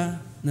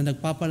pamilya na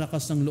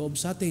nagpapalakas ng loob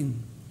sa atin.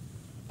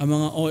 Ang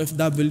mga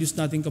OFWs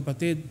nating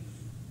kapatid,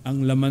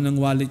 ang laman ng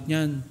wallet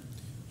niyan,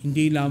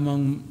 hindi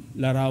lamang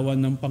larawan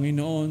ng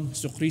Panginoon,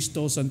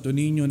 Jesucristo, Santo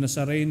Niño,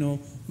 Nazareno,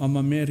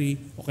 Mama Mary,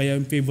 o kaya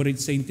yung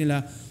favorite saint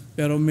nila,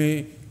 pero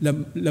may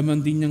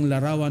laman din niyang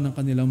larawan ng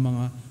kanilang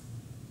mga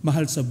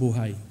mahal sa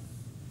buhay.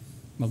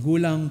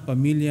 Magulang,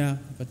 pamilya,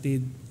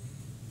 kapatid.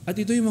 At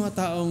ito yung mga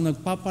taong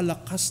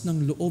nagpapalakas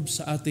ng loob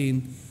sa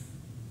atin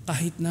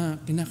kahit na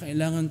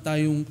kinakailangan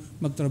tayong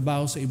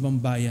magtrabaho sa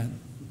ibang bayan.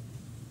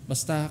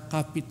 Basta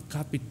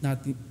kapit-kapit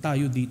natin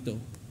tayo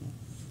dito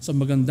sa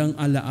magandang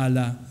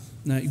alaala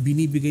na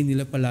ibinibigay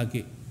nila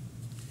palagi.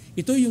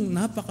 Ito yung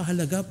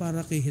napakahalaga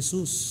para kay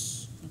Jesus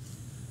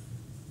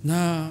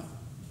na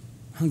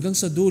hanggang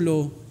sa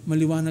dulo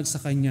maliwanag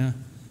sa kanya,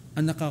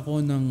 anak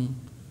ako ng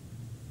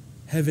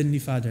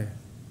Heavenly Father.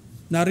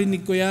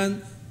 Narinig ko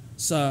yan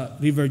sa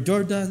River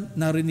Jordan,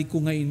 narinig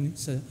ko ngayon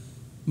sa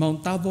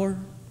Mount Tabor,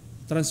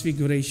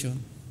 Transfiguration.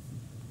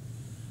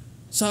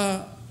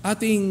 Sa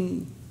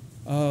ating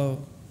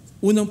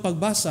unang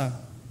pagbasa,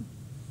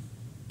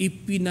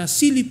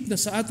 ipinasilip na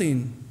sa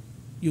atin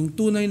yung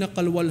tunay na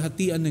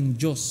kaluwalhatian ng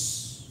Diyos.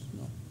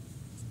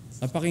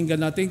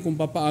 Napakinggan natin kung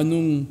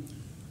paanong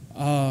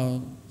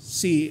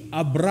si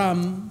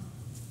Abram,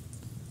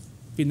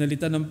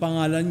 pinalitan ng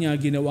pangalan niya,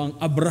 ginawang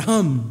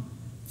Abraham,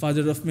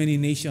 Father of many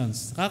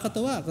nations.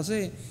 Nakakatawa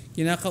kasi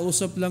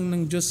kinakausap lang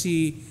ng Diyos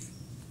si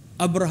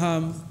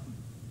Abraham,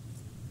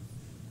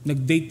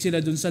 Nag-date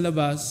sila dun sa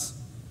labas.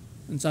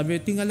 Ang sabi,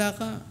 tingala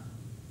ka.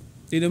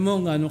 Tingnan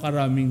mo gaano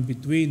karaming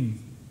between.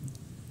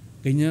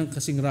 Ganyan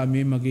kasing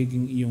rami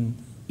magiging iyong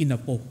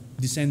inapo,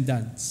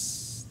 descendants.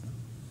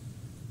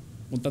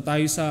 Punta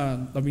tayo sa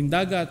tabing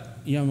dagat,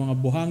 iyang mga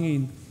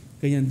buhangin,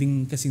 ganyan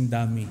din kasing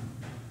dami.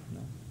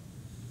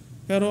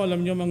 Pero alam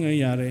niyo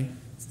mangyayari,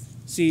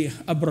 si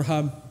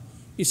Abraham,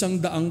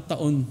 100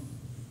 taon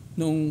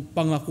noong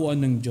pangakuan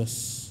ng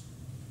Diyos.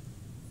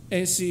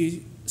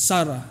 Si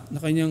Sarah,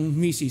 na kanyang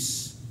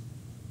misis,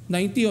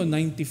 90 o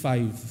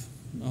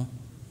 95. No?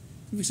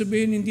 Ibig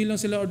sabihin, hindi lang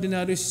sila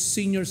ordinary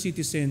senior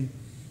citizen,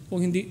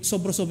 kung hindi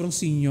sobrang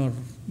senior.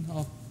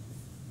 No?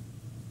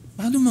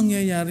 Paano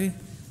mangyayari?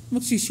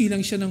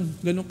 Magsisilang siya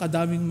ng ganong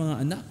kadaming mga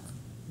anak.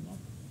 No?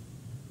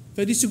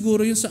 Pwede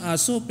siguro yun sa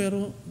aso,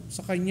 pero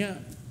sa kanya,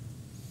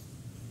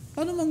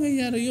 paano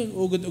mangyayari yun?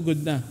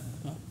 Ugod-ugod na.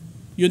 No?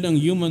 Yun ang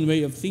human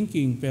way of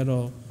thinking,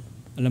 pero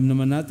alam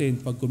naman natin,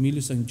 pag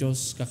kumilos ang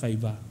Diyos,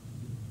 kakaiba.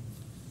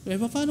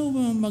 Pero paano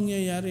ba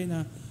mangyayari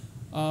na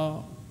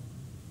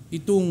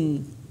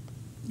itong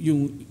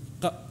yung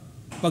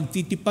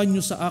pagtitipan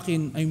nyo sa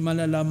akin ay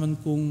malalaman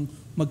kung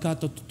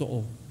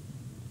magkatotoo?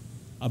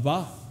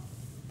 Aba,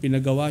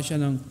 pinagawa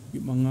siya ng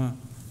mga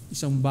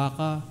isang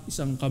baka,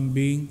 isang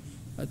kambing,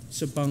 at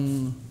isa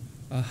pang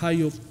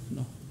hayop.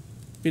 No?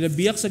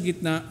 Pinabiyak sa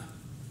gitna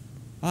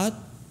at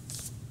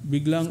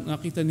biglang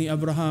nakita ni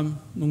Abraham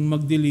nung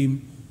magdilim,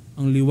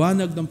 ang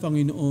liwanag ng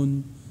Panginoon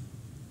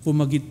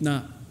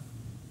pumagitna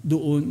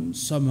doon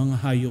sa mga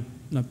hayop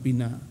na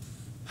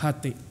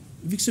pinahati.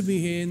 Ibig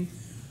sabihin,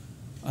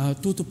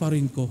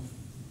 tutuparin ko.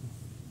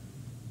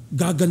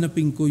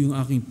 Gaganapin ko yung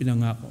aking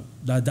pinangako.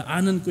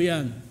 Dadaanan ko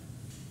yan.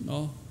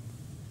 No?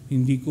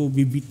 Hindi ko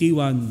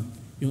bibitiwan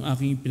yung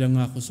aking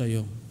pinangako sa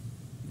iyo.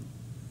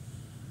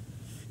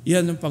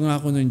 Yan ang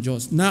pangako ng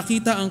Diyos.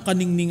 Nakita ang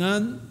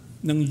kaningningan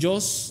ng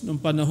Diyos noong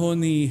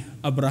panahon ni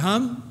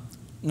Abraham.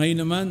 Ngayon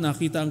naman,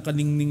 nakita ang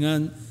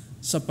kaningningan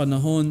sa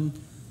panahon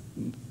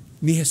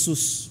ni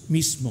Jesus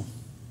mismo.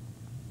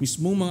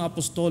 Mismong mga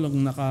apostol ang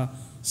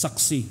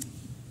nakasaksi.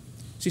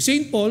 Si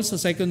St. Paul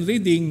sa second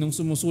reading, nung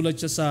sumusulat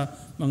siya sa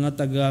mga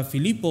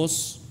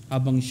taga-Filipos,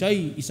 habang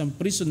siya'y isang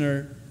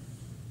prisoner,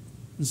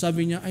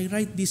 sabi niya, I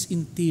write this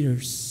in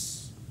tears.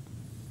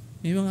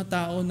 May mga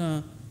tao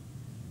na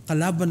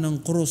kalaban ng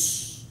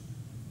cross,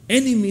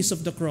 enemies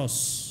of the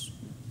cross.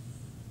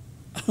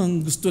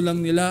 Ang gusto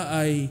lang nila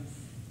ay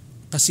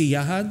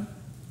kasiyahan,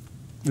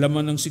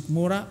 laman ng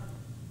sikmura,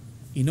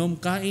 inom,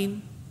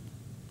 kain.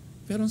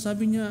 Pero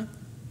sabi niya,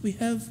 we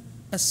have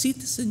a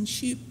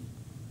citizenship.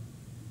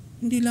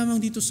 Hindi lamang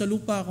dito sa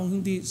lupa, kung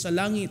hindi sa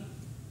langit.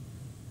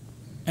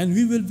 And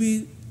we will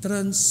be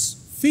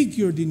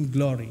transfigured in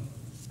glory.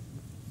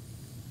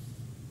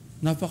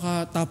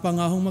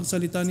 Napakatapangahong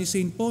magsalita ni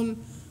St. Paul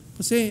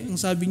kasi ang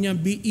sabi niya,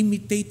 be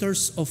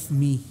imitators of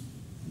me.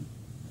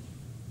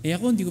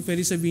 Ako, hindi ko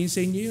pwede sabihin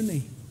sa inyo yun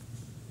eh.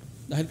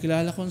 Dahil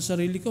kilala ko ang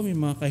sarili ko, may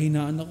mga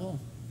kahinaan ako.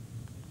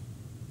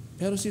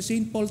 Pero si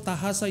St. Paul,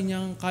 tahasan niya,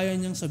 kaya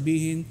niyang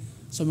sabihin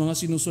sa mga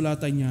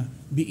sinusulatan niya,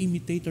 be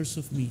imitators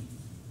of me.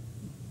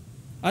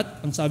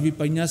 At ang sabi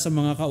pa niya sa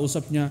mga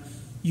kausap niya,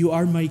 you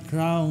are my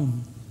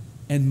crown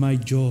and my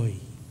joy.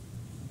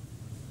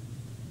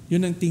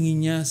 Yun ang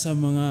tingin niya sa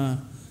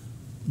mga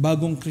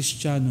bagong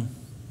Kristiyano.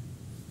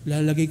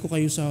 Lalagay ko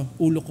kayo sa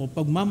ulo ko,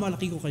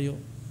 pagmamalaki ko kayo,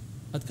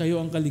 at kayo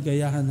ang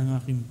kaligayahan ng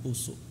aking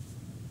puso.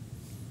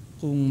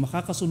 Kung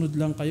makakasunod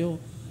lang kayo,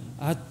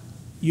 at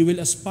you will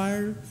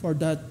aspire for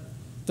that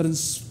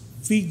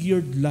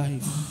transfigured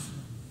life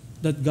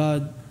that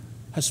God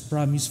has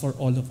promised for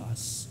all of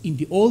us.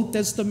 In the Old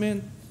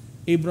Testament,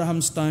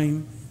 Abraham's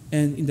time,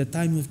 and in the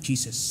time of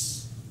Jesus.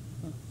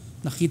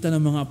 Nakita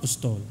ng mga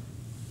apostol.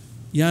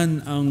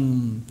 Yan ang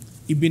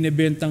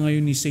ibinebenta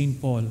ngayon ni St.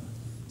 Paul.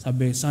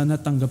 Sabi, sana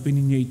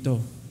tanggapin ninyo ito.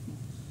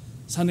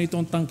 Sana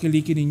itong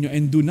tangkilikin ninyo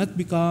and do not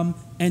become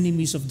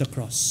enemies of the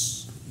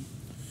cross.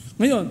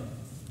 Ngayon,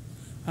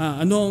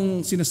 ano ang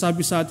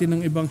sinasabi sa atin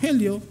ng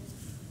Ebanghelyo?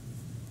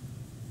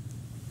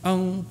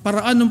 Ang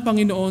paraan ng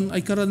Panginoon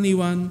ay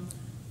karaniwan,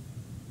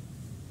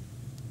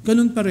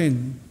 ganun pa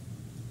rin,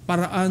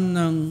 paraan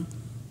ng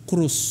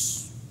krus.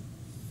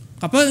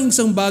 Kapag ang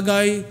isang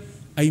bagay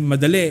ay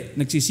madali,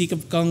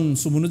 nagsisikap kang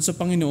sumunod sa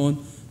Panginoon,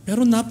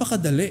 pero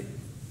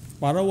napakadali.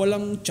 Para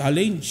walang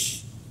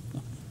challenge.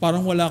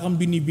 Parang wala kang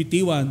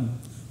binibitiwan.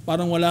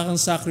 Parang wala kang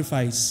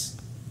sacrifice.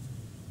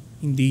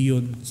 Hindi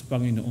yun sa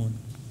Panginoon.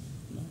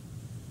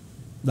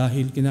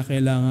 Dahil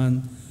kinakailangan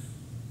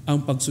ang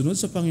pagsunod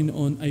sa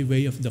Panginoon ay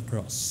way of the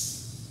cross.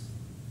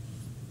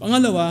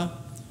 Pangalawa,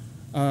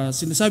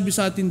 sinasabi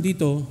sa atin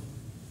dito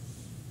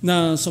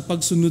na sa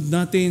pagsunod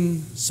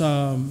natin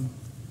sa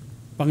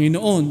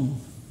Panginoon,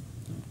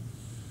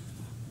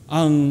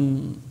 ang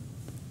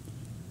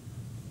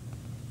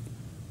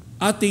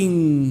ating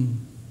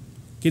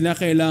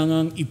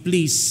kinakailangang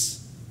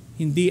i-please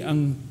hindi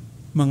ang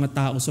mga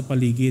tao sa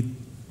paligid,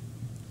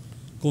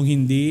 kung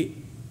hindi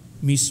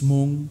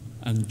mismong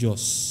ang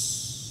Diyos.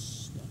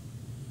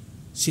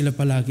 Sila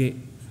palagi,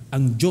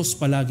 ang Diyos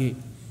palagi,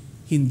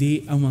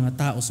 hindi ang mga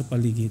tao sa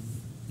paligid.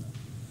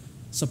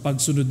 Sa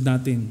pagsunod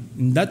natin.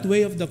 In that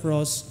way of the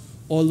cross,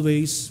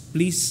 always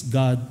please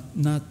God,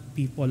 not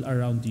people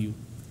around you.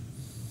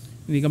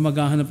 Hindi ka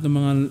maghahanap ng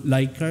mga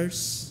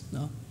likers,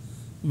 no?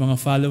 Mga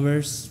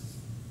followers.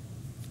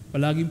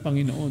 Palaging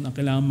Panginoon ang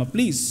kailangan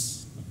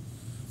ma-please.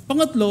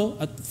 Pangatlo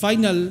at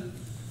final,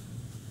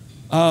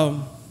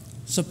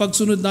 sa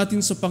pagsunod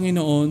natin sa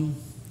Panginoon,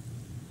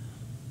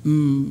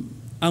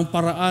 ang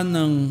paraan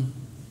ng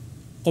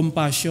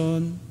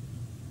compassion,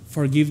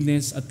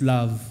 forgiveness at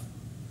love,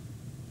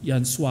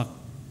 yan swak.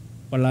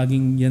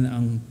 Palaging yan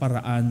ang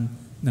paraan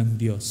ng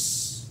Diyos.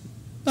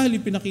 Dahil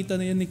ipinakita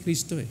na yan ni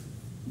Kristo eh.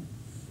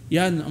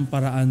 Yan ang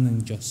paraan ng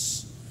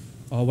Diyos.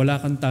 Wala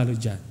kang talo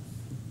dyan.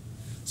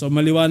 So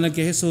maliwanag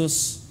kay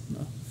Jesus,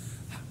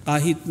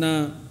 kahit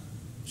na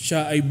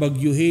siya ay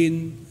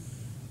bagyuhin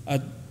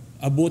at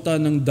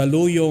abutan ng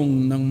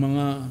daluyong ng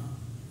mga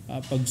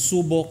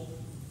pagsubok,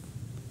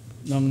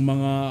 ng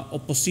mga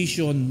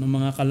opposition, ng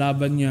mga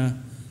kalaban niya,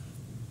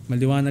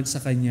 maliwanag sa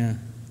kanya,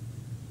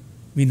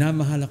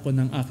 minamahal ako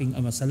ng aking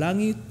Ama sa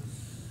langit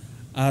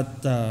at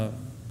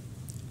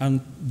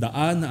ang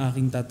daan na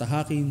aking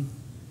tatahakin,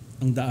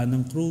 ang daan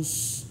ng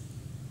krus,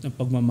 ng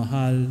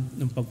pagmamahal,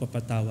 ng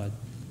pagpapatawad,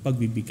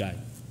 pagbibigay.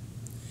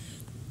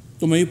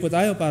 Tumayo po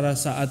tayo para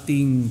sa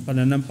ating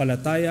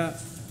pananampalataya.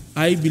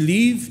 I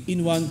believe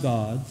in one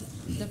God,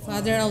 the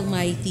Father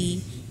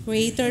Almighty,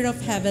 creator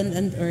of heaven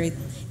and earth,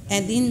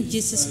 and in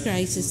Jesus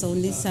Christ, His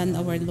only Son,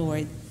 our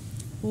Lord,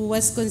 who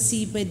was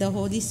conceived by the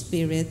Holy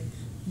Spirit,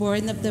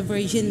 born of the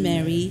Virgin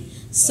Mary,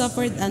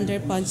 suffered under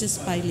Pontius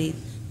Pilate,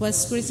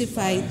 was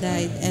crucified,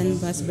 died,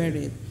 and was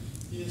buried.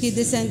 He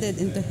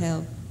descended into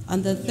hell.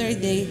 On the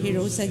third day, He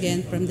rose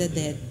again from the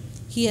dead.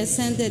 He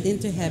ascended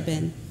into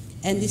heaven,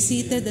 and is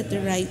seated at the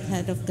right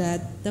hand of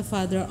God, the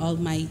Father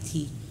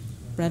Almighty.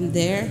 From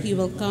there, He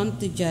will come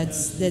to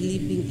judge the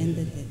living and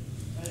the dead.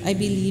 I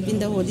believe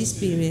in the Holy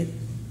Spirit,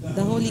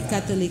 the Holy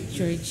Catholic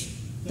Church,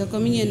 the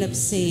communion of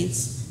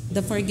saints,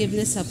 the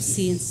forgiveness of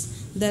sins,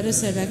 the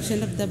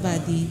resurrection of the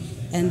body,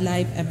 and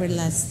life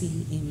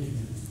everlasting. Amen.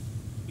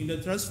 in the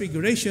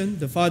Transfiguration,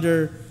 the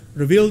Father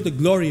revealed the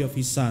glory of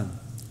His Son.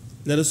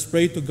 Let us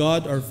pray to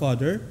God our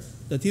Father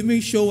that He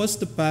may show us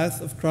the path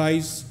of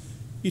Christ's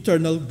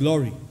eternal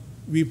glory.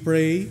 We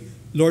pray,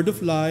 Lord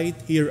of light,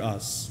 hear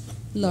us.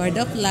 Lord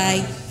of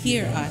light,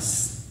 hear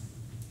us.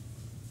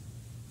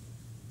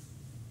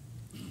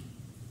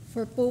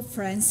 For Pope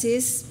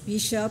Francis,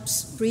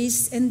 bishops,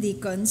 priests, and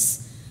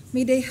deacons,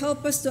 may they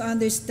help us to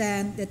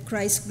understand that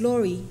Christ's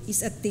glory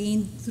is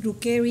attained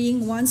through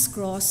carrying one's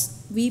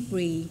cross, we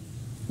pray.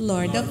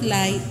 Lord of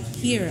light,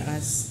 hear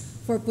us.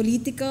 For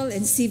political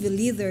and civil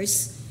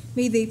leaders,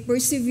 may they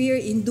persevere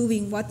in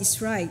doing what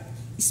is right,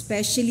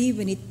 especially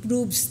when it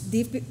proves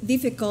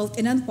difficult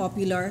and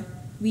unpopular,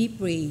 we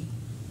pray.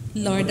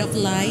 Lord of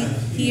light,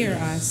 hear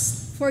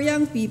us. For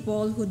young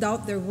people who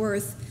doubt their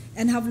worth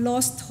and have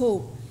lost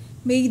hope,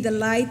 may the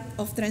light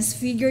of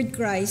transfigured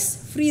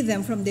Christ free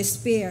them from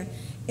despair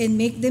and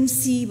make them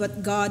see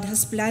what God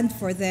has planned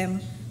for them,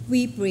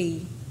 we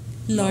pray.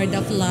 Lord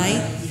of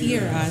light,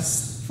 hear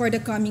us. For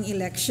the coming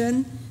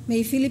election,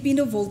 may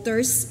Filipino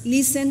voters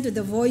listen to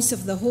the voice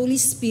of the Holy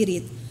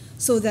Spirit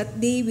so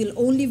that they will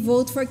only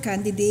vote for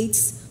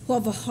candidates who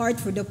have a heart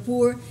for the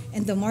poor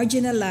and the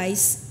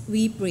marginalized,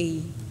 we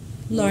pray.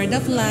 Lord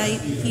of light,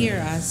 hear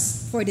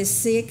us. For the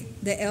sick,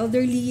 the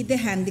elderly, the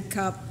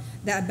handicapped,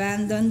 the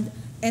abandoned,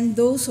 and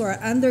those who are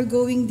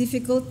undergoing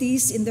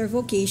difficulties in their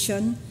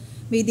vocation,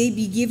 may they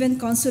be given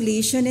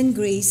consolation and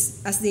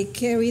grace as they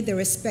carry their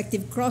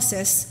respective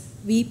crosses,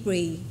 we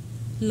pray.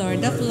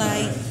 Lord of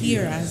light,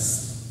 hear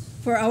us.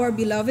 For our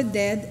beloved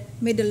dead,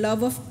 may the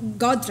love of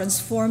God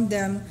transform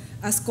them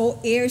as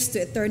co-heirs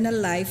to eternal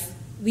life,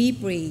 we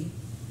pray.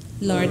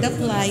 Lord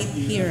of light,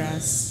 hear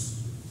us.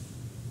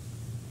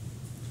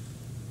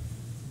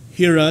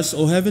 Hear us,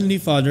 O Heavenly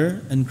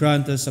Father, and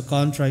grant us a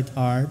contrite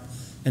heart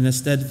and a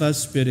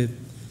steadfast spirit,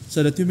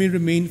 so that we may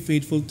remain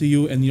faithful to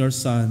you and your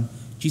Son,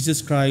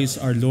 Jesus Christ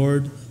our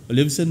Lord, who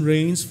lives and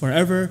reigns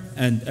forever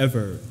and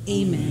ever.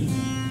 Amen.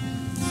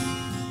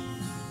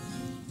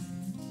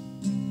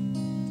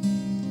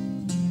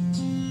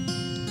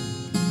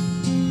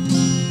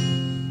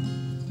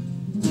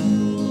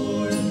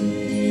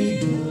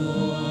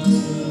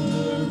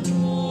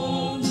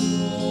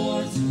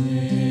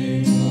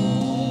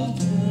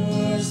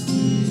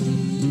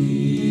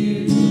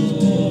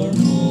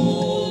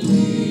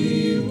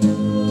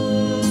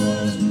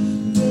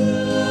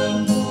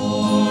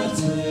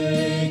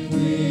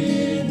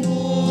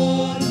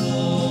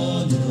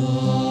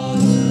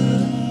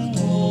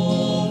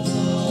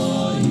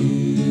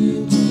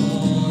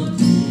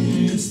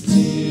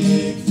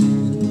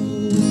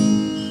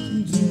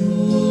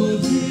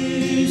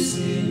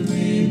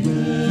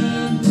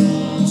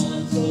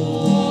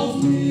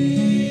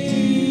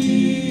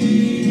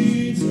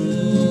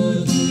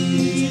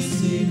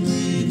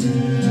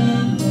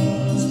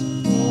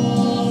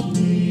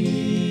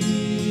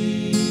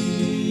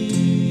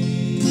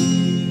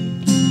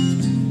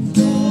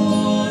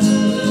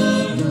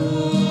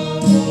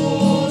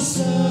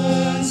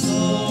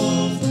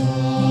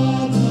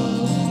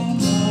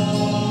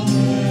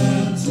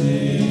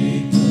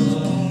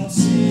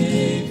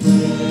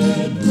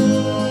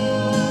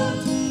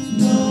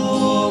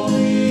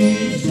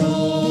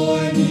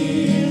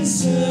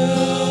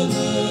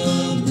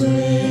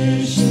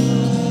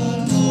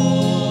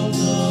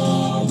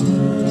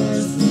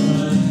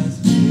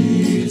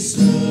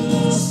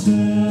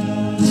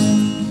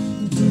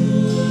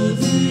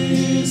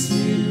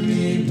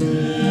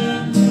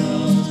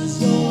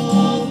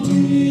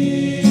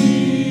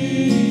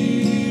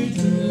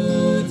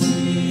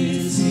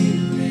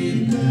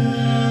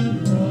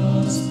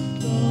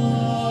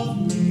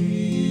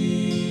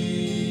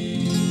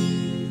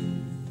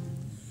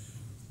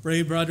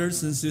 Pray,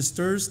 brothers and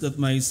sisters, that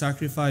my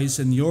sacrifice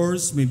and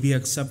yours may be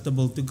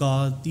acceptable to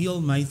God, the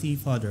Almighty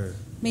Father.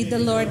 May the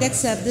Lord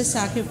accept the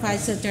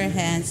sacrifice at your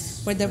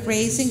hands for the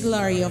praise and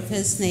glory of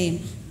his name,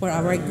 for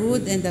our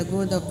good and the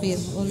good of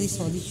his holy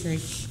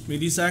church. May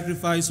this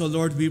sacrifice, O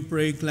Lord, we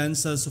pray,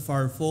 cleanse us of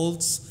our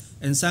faults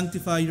and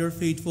sanctify your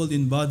faithful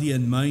in body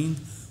and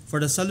mind for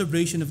the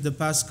celebration of the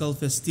Paschal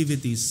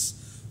festivities.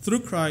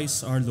 Through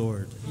Christ our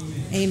Lord.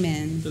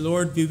 Amen. The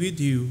Lord be with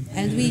you.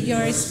 And with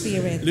your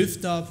spirit.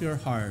 Lift up your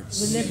hearts.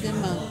 We lift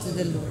them up to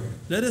the Lord.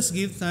 Let us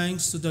give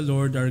thanks to the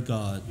Lord our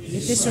God.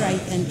 It is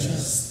right and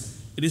just.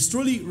 It is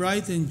truly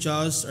right and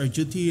just, our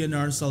duty and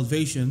our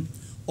salvation,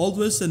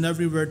 always and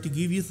everywhere to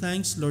give you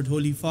thanks, Lord,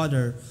 Holy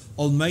Father,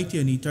 Almighty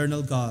and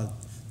eternal God,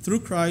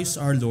 through Christ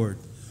our Lord.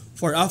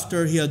 For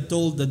after he had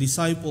told the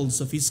disciples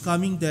of his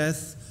coming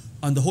death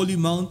on the holy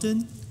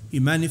mountain, he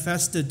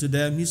manifested to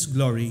them his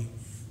glory,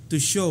 to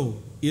show,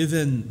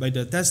 even by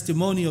the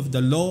testimony of the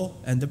law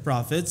and the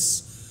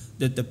prophets,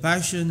 that the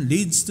passion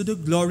leads to the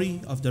glory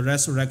of the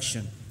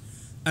resurrection.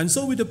 And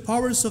so with the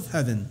powers of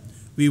heaven,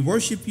 we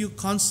worship you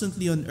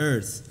constantly on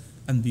earth,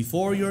 and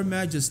before your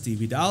majesty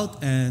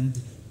without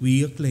end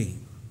we acclaim.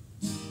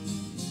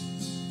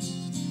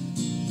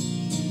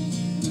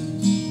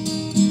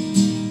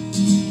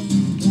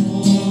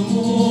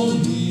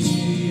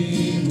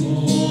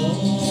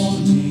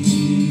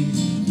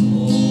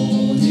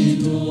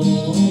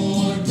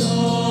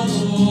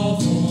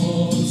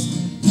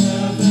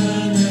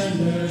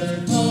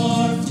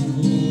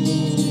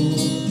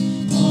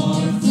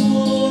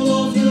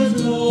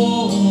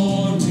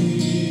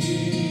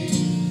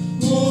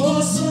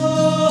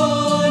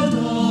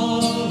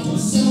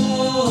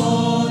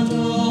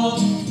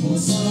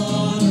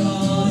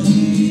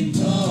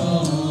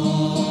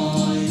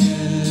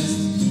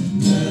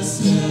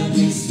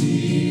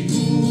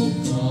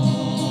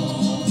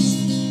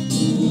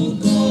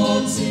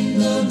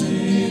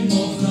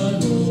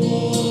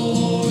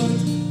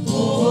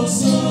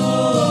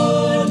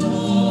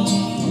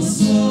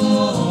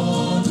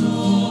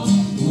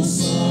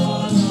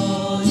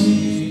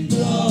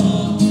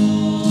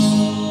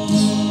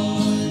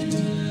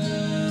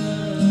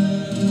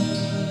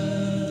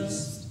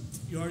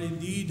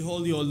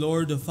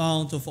 The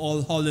fount of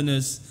all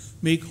holiness,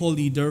 make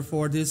holy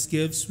therefore these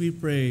gifts, we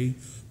pray,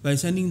 by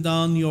sending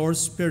down your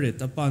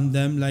Spirit upon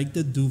them like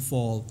the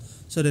dewfall,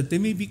 so that they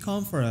may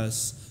become for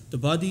us the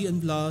body and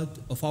blood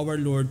of our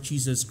Lord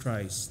Jesus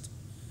Christ.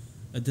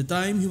 At the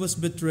time he was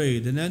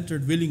betrayed and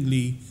entered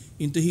willingly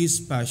into his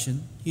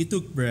passion, he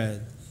took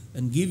bread,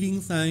 and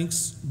giving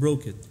thanks,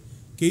 broke it,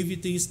 gave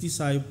it to his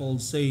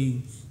disciples,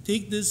 saying,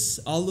 "Take this,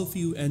 all of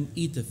you, and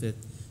eat of it,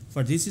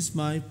 for this is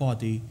my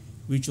body,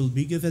 which will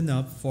be given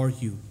up for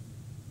you."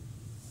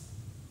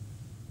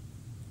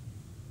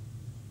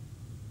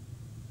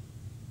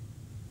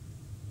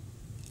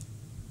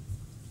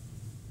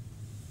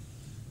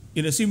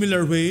 In a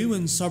similar way,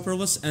 when supper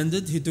was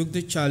ended, he took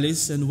the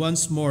chalice, and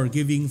once more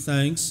giving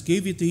thanks,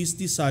 gave it to his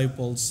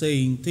disciples,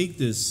 saying, "Take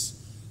this,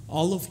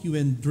 all of you,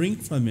 and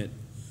drink from it,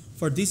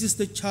 for this is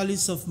the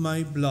chalice of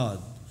my blood,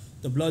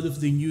 the blood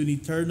of the new and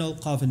eternal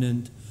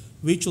covenant,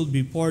 which will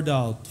be poured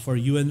out for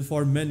you and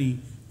for many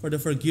for the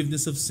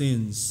forgiveness of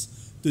sins.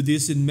 Do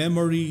this in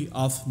memory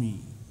of me."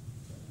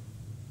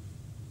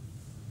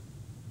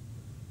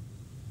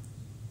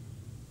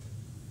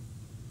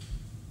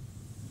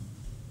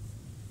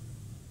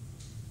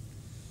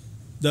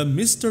 The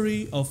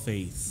mystery of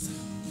faith.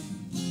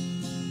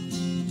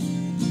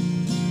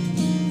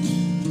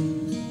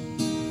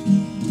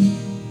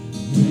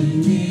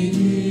 When we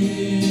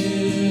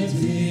eat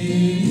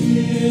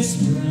this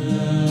bread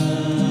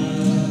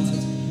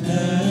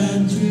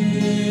and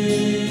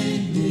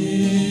drink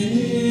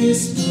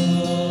this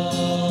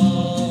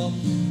cup,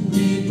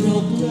 we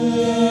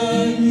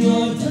proclaim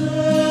your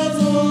death,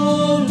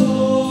 O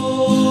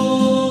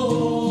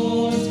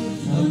Lord,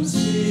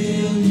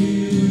 until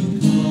you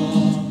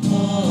come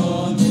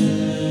again.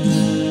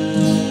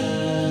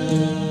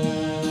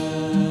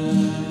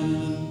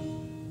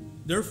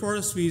 Therefore,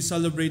 as we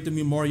celebrate the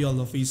memorial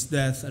of his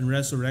death and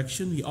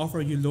resurrection, we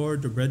offer you,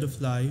 Lord, the bread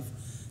of life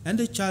and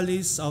the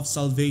chalice of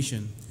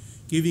salvation,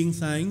 giving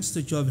thanks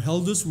that you have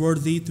held us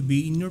worthy to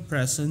be in your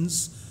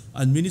presence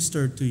and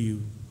minister to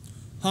you.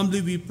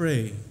 Humbly we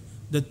pray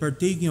that,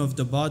 partaking of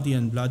the body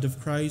and blood of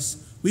Christ,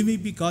 we may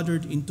be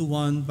gathered into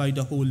one by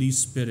the Holy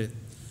Spirit.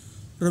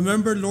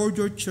 Remember, Lord,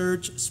 your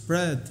church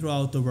spread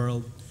throughout the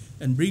world,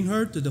 and bring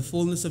her to the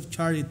fullness of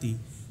charity,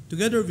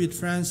 together with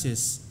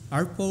Francis,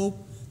 our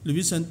Pope,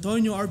 Luis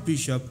Antonio, our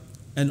Bishop,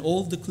 and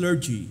all the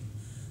clergy.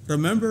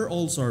 Remember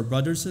also our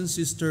brothers and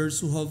sisters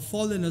who have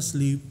fallen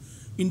asleep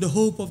in the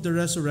hope of the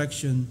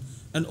resurrection,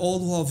 and all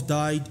who have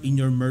died in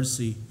your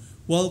mercy.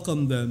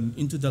 Welcome them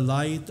into the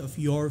light of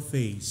your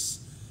face.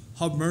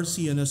 Have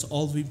mercy on us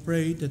all, we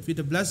pray, that with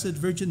the Blessed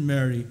Virgin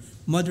Mary,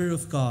 Mother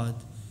of God,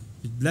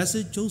 with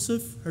blessed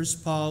Joseph, her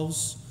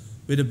spouse,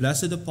 with the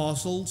blessed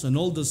apostles and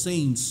all the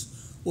saints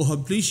who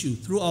have pleased you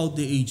throughout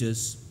the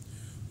ages,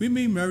 we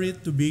may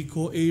merit to be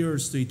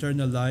co-heirs to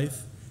eternal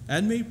life,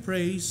 and may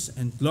praise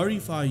and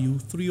glorify you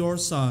through your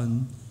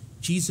Son,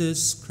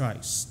 Jesus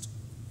Christ.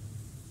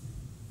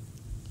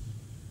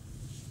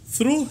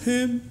 Through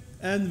him,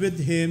 and with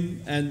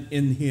him, and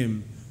in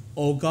him,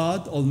 O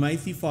God,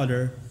 Almighty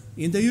Father,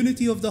 in the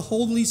unity of the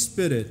Holy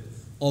Spirit,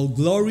 all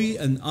glory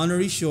and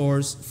honor is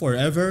yours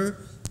forever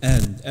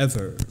and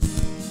ever.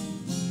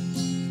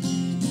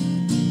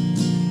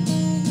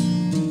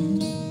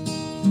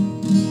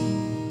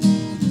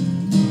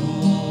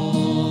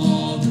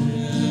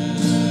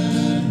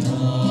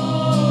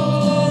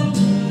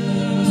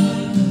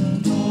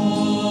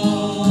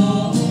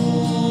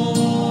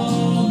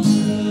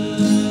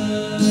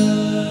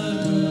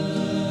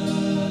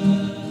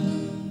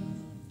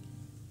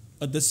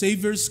 At the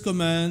Savior's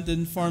command,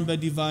 informed by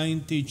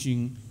divine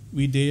teaching,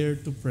 we dare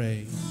to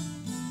pray.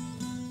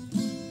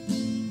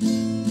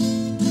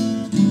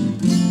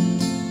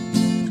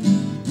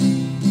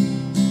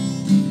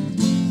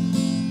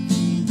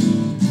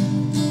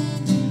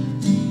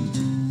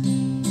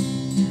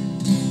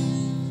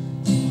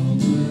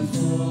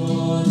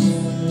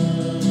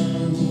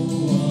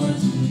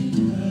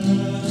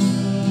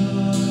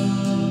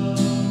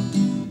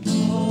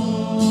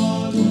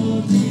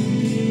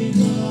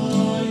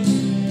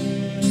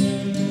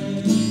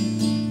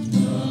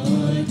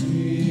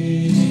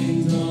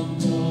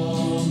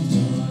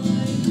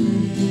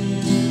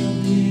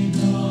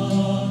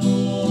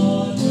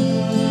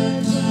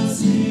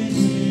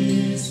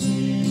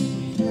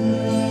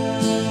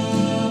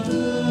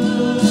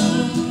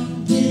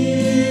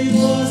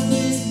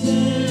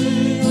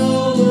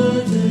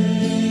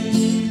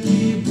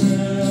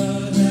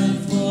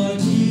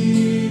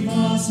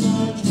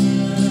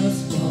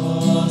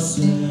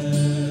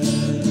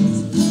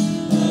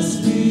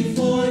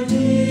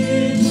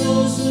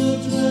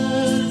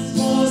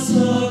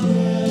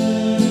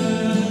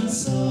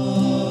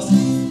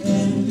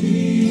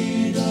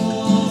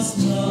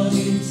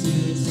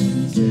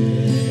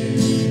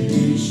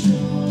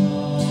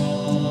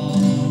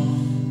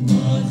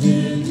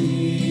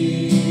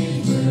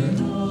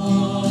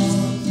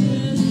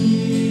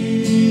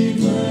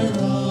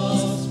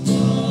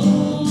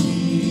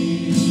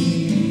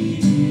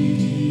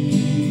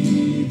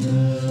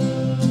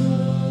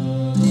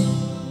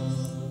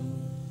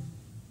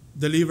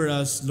 Deliver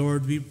us,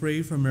 Lord, we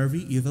pray, from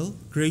every evil.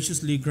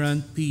 Graciously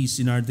grant peace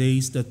in our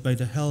days, that by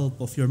the help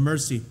of your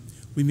mercy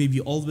we may be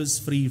always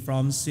free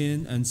from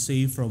sin and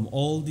safe from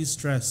all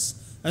distress,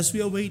 as we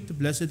await the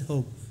blessed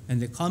hope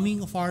and the coming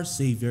of our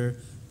Savior,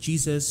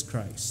 Jesus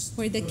Christ.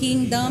 For the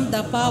kingdom,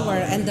 the power,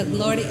 and the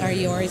glory are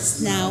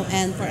yours, now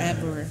and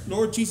forever.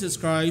 Lord Jesus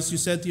Christ, you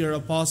said to your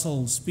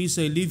apostles, "Peace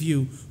I leave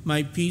you,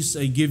 my peace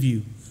I give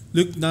you.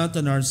 Look not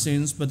on our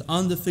sins, but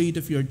on the faith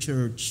of your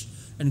church,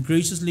 and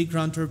graciously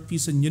grant her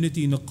peace and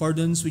unity in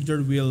accordance with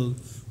your will,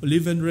 who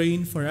live and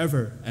reign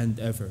forever and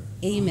ever."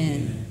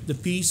 Amen. The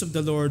peace of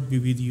the Lord be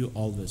with you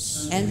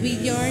always. And with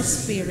your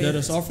spirit. Let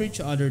us offer each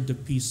other the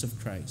peace of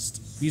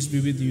Christ. Peace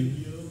be with you.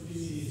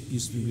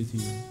 Peace be with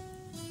you.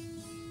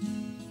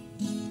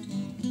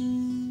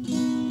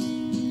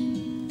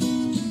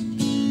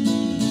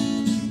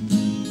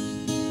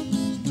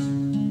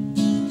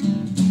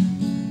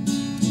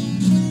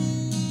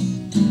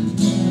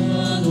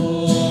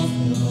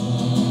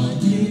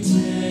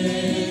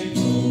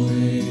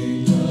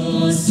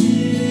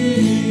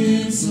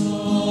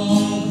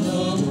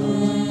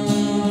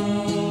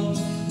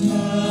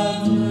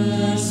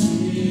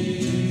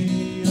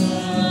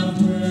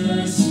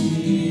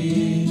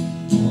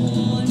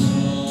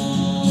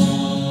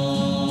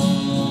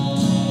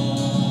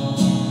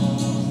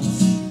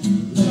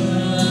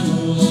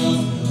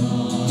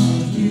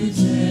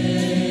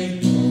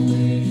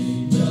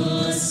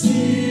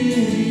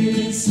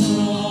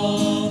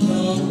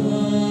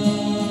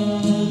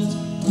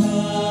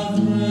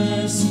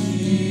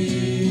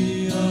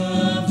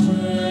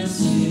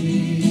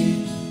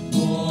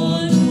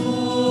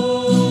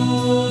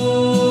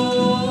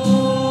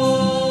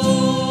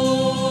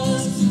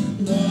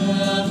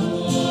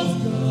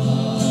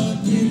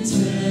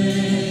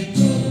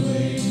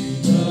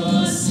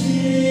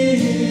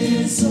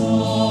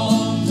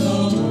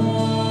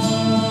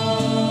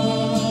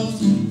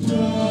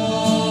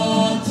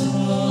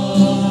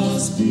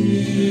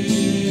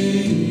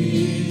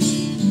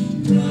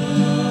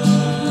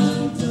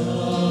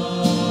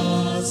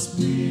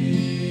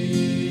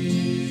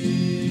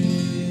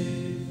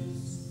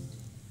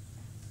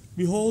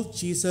 Behold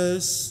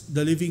Jesus,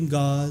 the living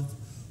God,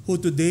 who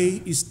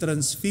today is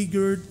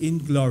transfigured in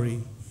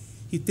glory.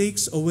 He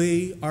takes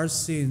away our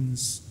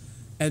sins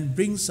and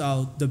brings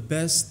out the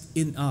best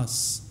in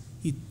us.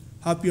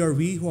 Happy are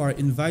we who are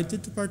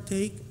invited to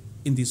partake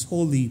in this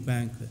holy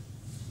banquet.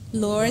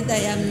 Lord,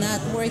 I am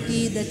not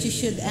worthy that you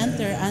should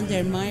enter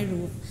under my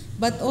roof,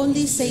 but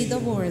only say the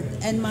word,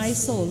 and my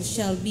soul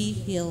shall be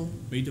healed.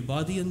 May the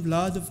body and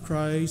blood of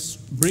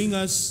Christ bring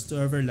us to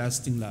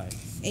everlasting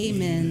life.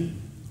 Amen.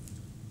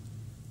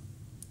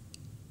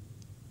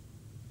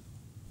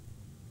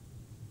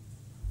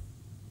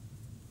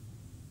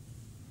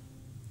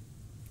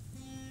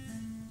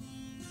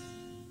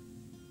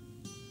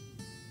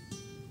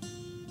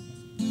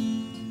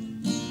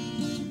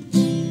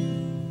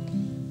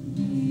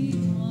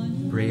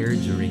 prayer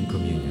during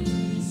communion.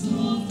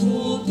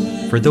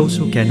 For those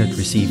who cannot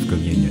receive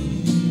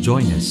communion,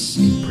 join us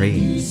in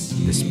praying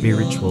the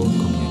spiritual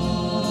communion.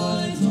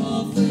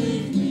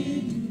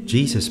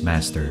 Jesus,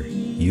 Master,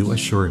 you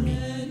assure me,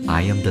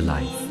 I am the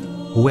life.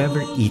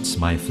 Whoever eats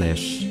my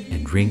flesh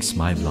and drinks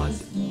my blood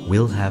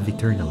will have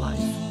eternal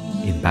life.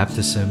 In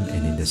baptism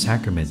and in the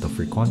sacrament of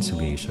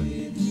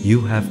reconciliation,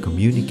 you have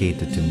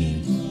communicated to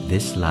me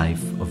this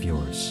life of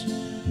yours.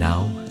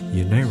 Now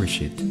you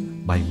nourish it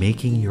by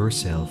making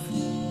yourself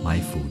my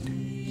food.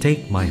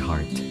 Take my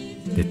heart,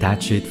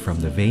 detach it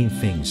from the vain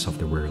things of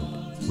the world.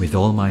 With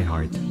all my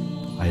heart,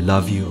 I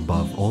love you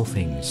above all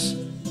things,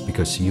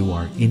 because you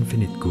are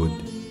infinite good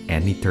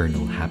and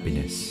eternal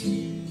happiness.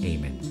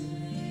 Amen.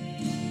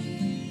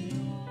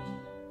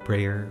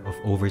 Prayer of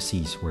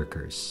Overseas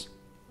Workers.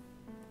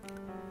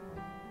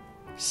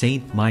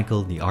 Saint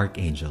Michael the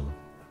Archangel,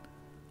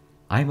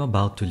 I am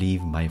about to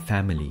leave my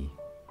family,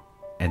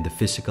 and the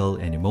physical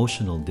and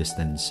emotional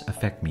distance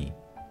affect me.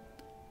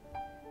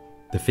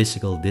 The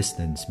physical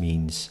distance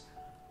means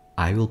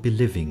I will be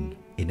living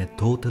in a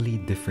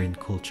totally different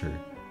culture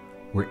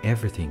where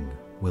everything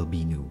will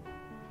be new.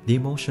 The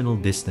emotional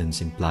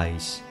distance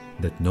implies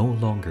that no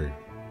longer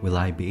will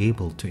I be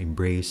able to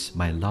embrace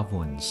my loved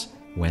ones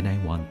when I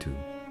want to.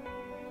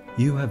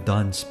 You have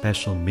done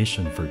special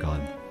mission for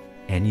God,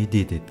 and you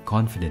did it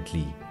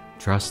confidently,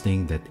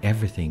 trusting that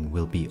everything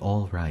will be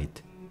all right,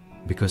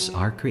 because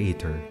our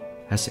Creator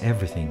has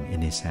everything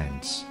in His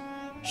hands.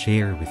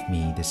 Share with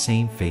me the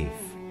same faith.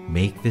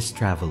 Make this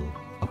travel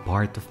a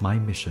part of my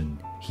mission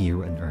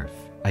here on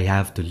earth. I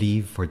have to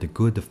leave for the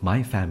good of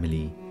my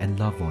family and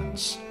loved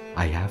ones.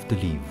 I have to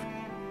leave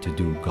to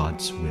do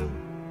God's will.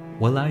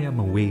 While I am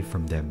away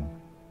from them,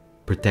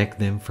 protect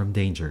them from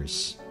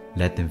dangers.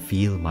 Let them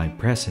feel my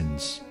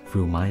presence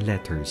through my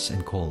letters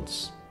and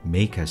calls.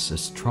 Make us a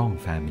strong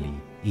family,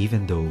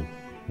 even though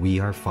we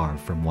are far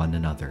from one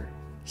another.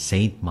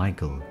 Saint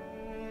Michael,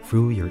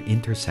 through your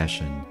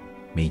intercession,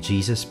 may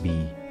Jesus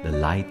be the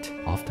light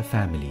of the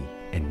family,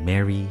 and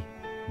Mary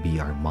be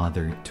our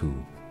mother too.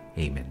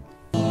 Amen.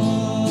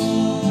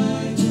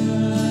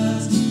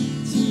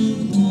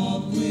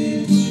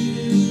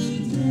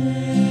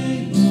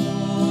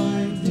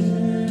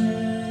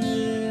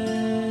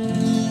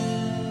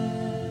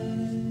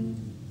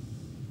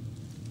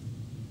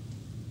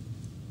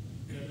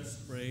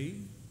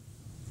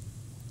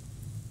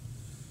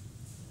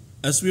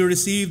 As we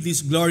receive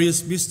these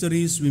glorious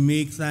mysteries, we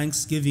make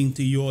thanksgiving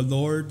to you, O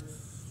Lord,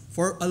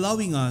 for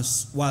allowing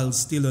us, while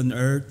still on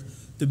earth,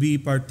 to be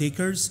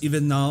partakers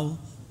even now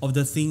of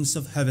the things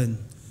of heaven.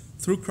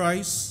 Through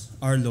Christ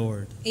our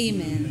Lord.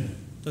 Amen.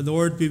 The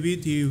Lord be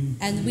with you.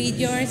 And with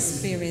your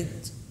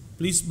spirit.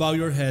 Please bow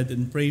your head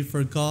and pray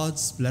for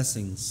God's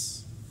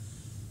blessings.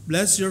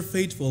 Bless your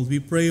faithful, we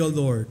pray, O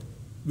Lord,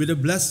 with a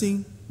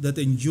blessing that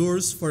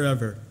endures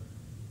forever.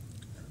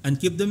 And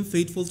keep them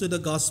faithful to the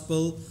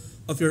gospel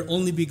of your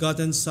only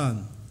begotten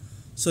Son,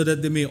 so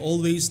that they may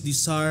always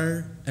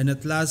desire and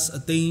at last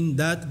attain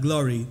that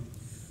glory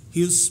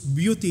whose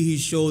beauty he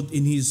showed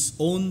in his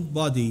own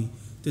body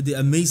to the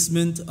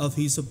amazement of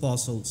his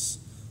apostles.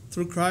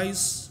 Through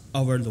Christ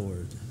our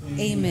Lord.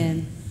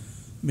 Amen.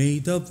 May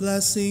the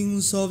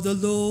blessings of the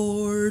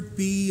Lord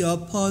be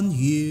upon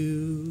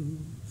you,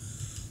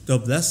 the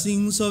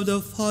blessings of the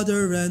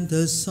Father and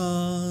the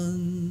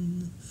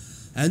Son,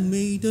 and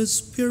may the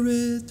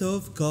Spirit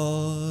of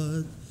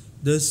God,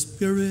 the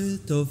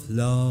Spirit of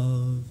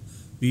love,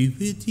 be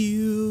with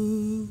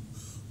you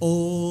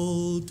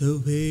all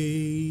the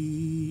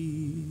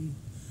way.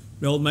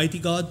 May Almighty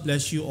God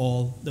bless you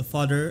all, the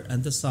Father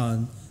and the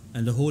Son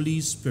and the Holy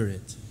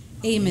Spirit.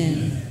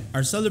 Amen.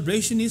 Our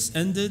celebration is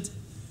ended.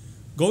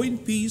 Go in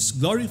peace,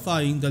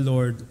 glorifying the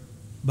Lord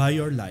by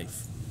your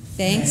life.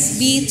 Thanks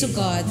be to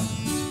God.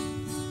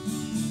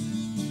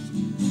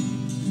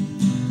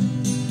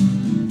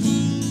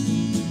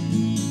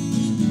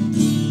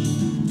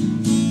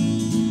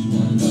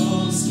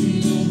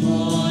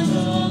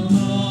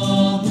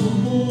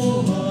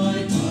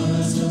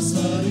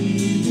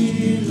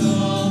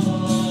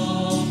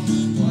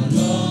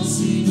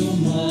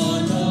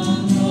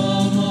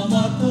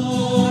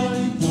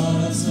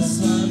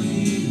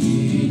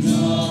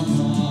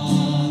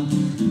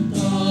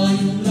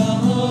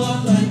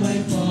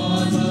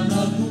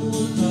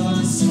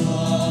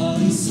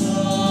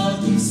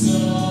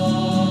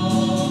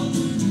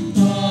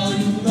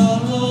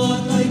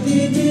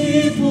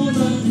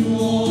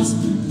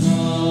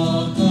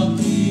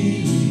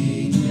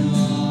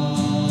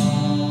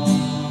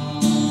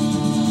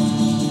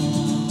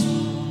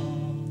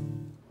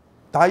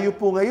 Tayo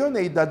po ngayon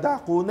ay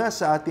dadako na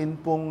sa atin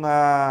pong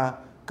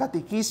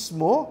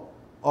katikismo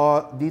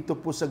dito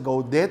po sa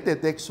Gaudete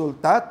et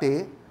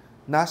Exsultate.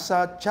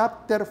 Nasa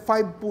chapter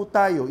 5 po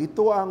tayo.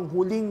 Ito ang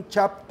huling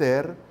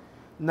chapter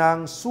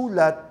ng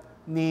sulat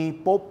ni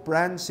Pope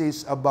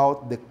Francis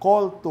about the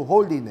call to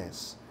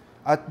holiness.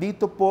 At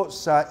dito po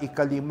sa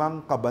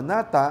ikalimang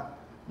kabanata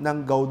ng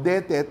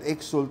Gaudete et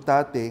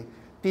Exsultate,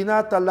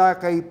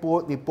 tinatalakay po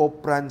ni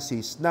Pope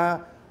Francis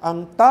na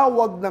ang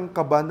tawag ng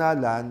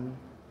kabanalan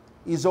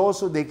is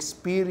also the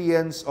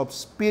experience of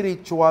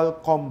spiritual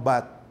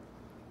combat.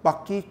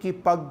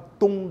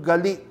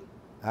 Pakikipagtunggali.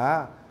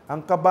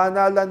 Ang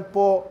kabanalan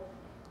po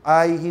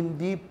ay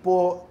hindi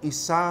po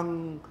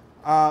isang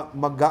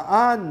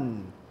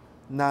magaan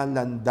na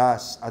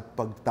landas at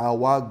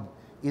pagtawag.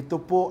 Ito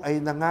po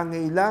ay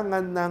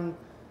nangangailangan ng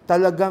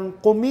talagang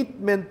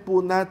commitment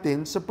po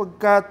natin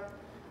sapagkat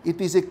it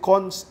is a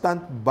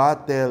constant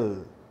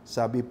battle.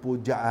 Sabi po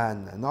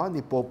diyan,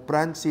 ni Pope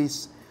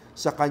Francis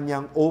sa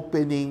kanyang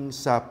opening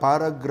sa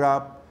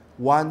paragraph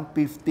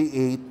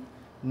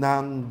 158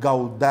 ng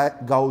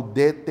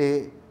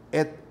Gaudete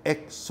et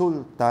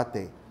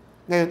Exsultate.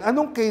 Ngayon,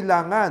 anong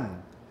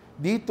kailangan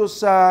dito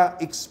sa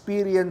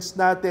experience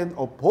natin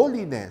of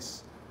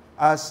holiness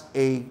as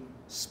a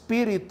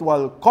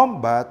spiritual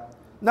combat?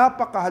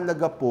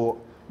 Napakahalaga po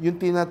yung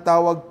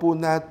tinatawag po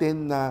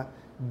natin na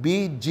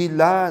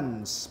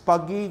vigilance,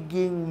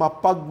 pagiging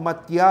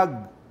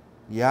mapagmatyag.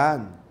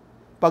 Yan.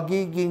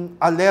 Pagiging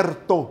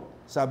alerto,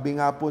 sabi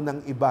nga po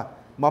ng iba,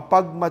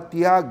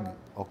 mapagmatyag.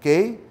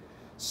 Okay?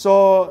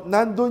 So,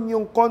 nandun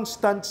yung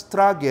constant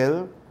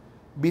struggle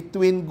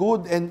between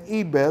good and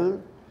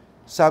evil,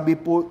 sabi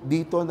po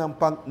dito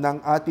ng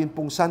atin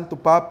pong Santo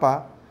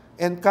Papa,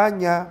 and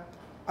kanya,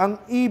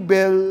 ang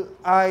evil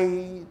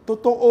ay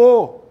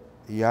totoo.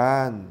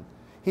 Yan.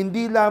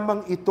 Hindi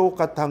lamang ito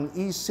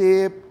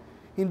katang-isip,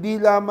 hindi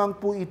lamang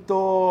po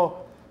ito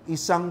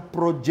isang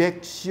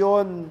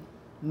projection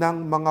ng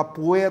mga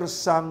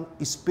puwersang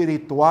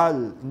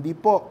espiritual. Hindi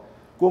po.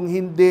 Kung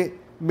hindi,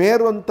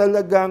 meron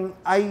talagang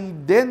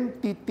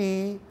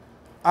identity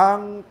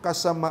ang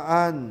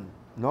kasamaan.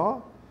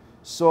 No?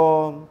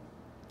 So,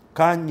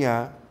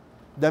 kanya,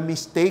 the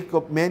mistake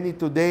of many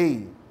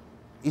today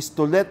is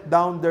to let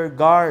down their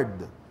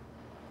guard.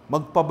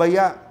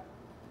 Magpabaya.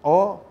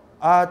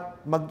 At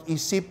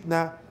mag-isip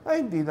na,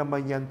 ay, hindi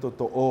naman yan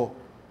totoo.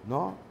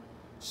 No?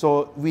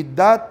 So, with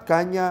that,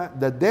 kanya,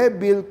 the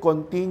devil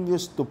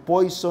continues to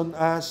poison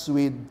us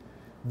with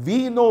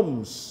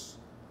venoms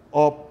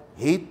of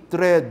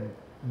hatred,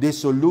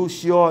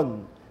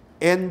 dissolution,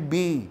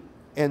 envy,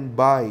 and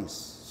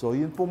vice. So,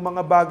 yun pong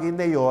mga bagay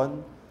na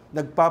yon,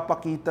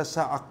 nagpapakita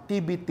sa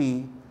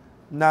activity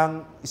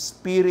ng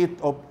spirit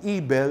of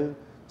evil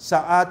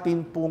sa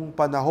atin pong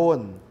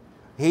panahon.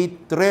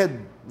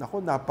 Hatred,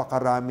 naku,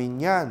 napakaraming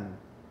yan.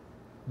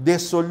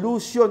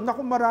 Dissolution,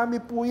 naku,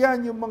 marami po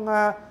yan, yung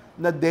mga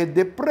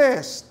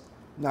nade-depressed,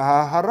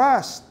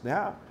 nahaharas,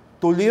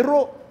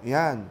 tuliro,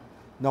 yan,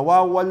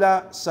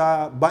 nawawala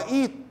sa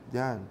bait,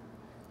 yan.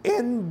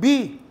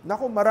 Envy,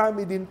 naku,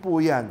 marami din po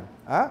yan.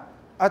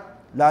 At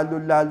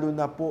lalo-lalo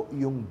na po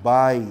yung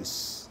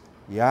vice.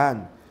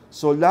 Yan.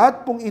 So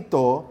lahat pong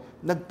ito,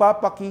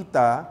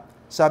 nagpapakita,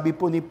 sabi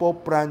po ni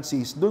Pope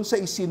Francis, dun sa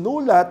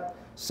isinulat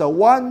sa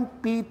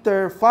 1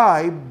 Peter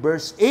 5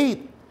 verse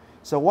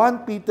 8. Sa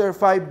 1 Peter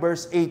 5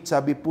 verse 8,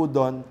 sabi po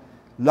doon,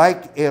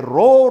 like a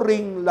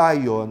roaring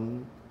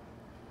lion,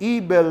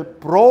 evil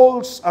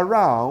prowls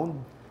around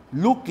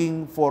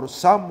looking for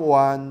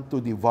someone to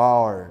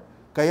devour.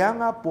 Kaya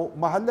nga po,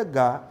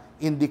 mahalaga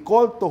in the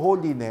call to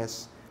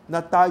holiness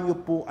na tayo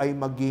po ay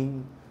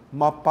maging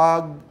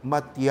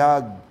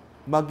mapagmatyag,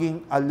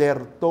 maging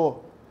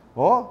alerto.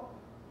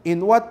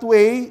 In what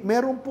way?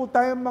 Meron po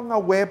tayong mga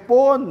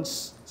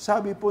weapons.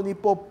 Sabi po ni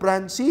Pope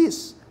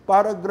Francis,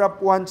 paragraph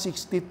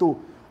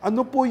 162.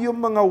 Ano po yung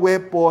mga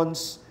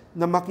weapons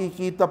na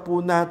makikita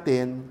po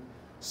natin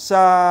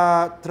sa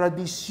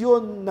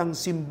tradisyon ng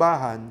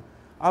simbahan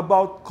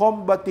about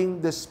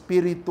combating the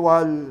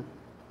spiritual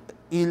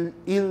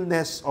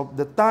illness of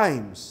the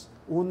times?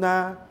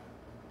 Una,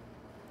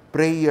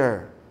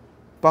 prayer.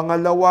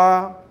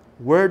 Pangalawa,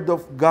 Word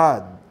of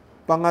God.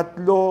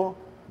 Pangatlo,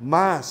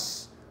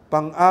 Mass.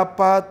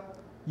 Pang-apat,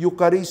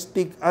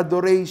 Eucharistic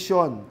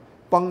adoration.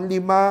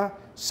 Panglima,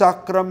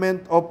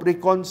 Sacrament of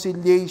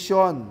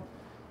Reconciliation.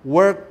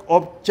 Work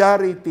of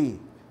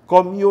charity.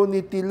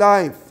 Community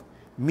life.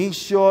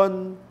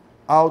 Mission,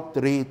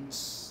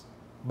 outreach.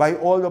 By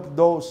all of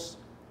those,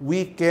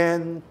 we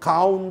can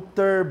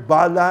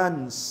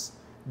counterbalance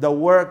the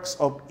works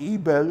of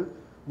evil,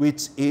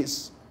 which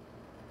is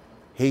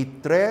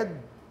hatred,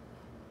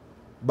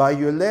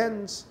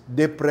 violence,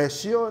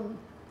 depression,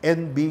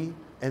 envy,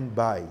 and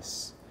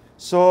vice.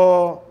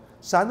 So,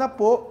 sana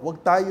po,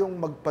 wag tayong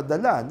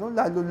magpadala,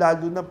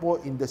 lalo-lalo na po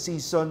in the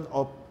season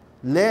of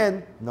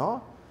Lent,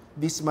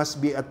 This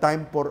must be a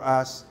time for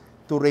us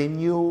to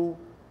renew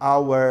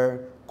our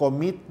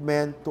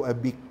commitment to a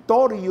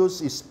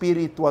victorious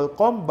spiritual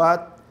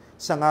combat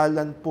sa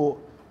ngalan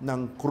po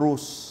ng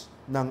krus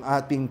ng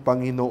ating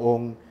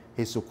Panginoong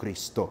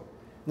Hesukristo.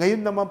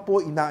 Ngayon naman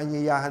po,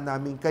 inaanyayahan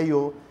namin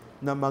kayo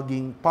na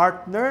maging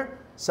partner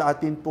sa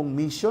atin pong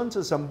mission sa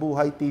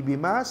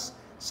sambuhaytvmass.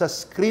 Sa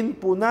screen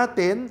po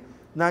natin,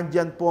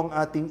 nandyan po ang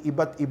ating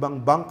iba't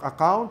ibang bank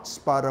accounts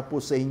para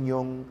po sa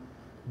inyong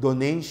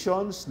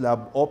donations,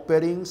 love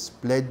offerings,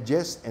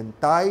 pledges, and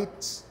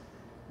tithes.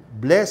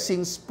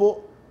 Blessings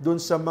po dun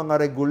sa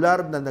mga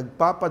regular na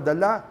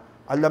nagpapadala.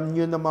 Alam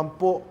nyo naman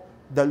po,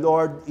 the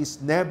Lord is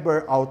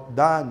never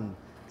outdone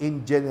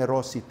in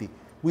generosity.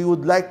 We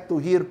would like to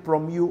hear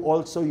from you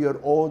also your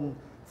own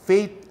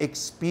faith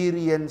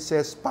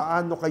experiences.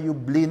 Paano kayo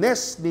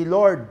blines ni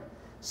Lord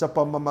sa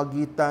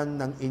pamamagitan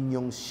ng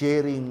inyong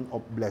sharing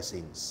of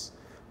blessings.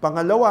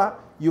 Pangalawa,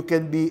 you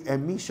can be a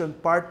mission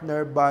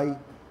partner by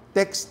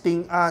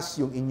texting us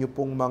yung inyo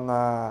pong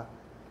mga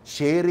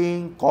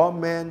sharing,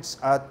 comments,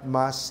 at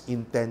mass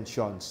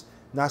intentions.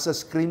 Nasa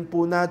screen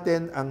po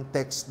natin ang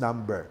text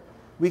number.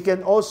 We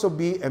can also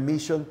be a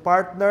mission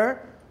partner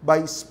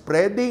by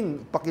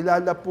spreading.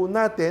 Pakilala po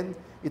natin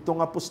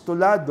itong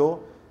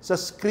apostolado. Sa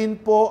screen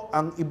po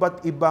ang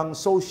iba't ibang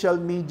social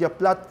media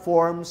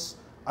platforms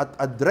at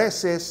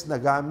addresses na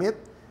gamit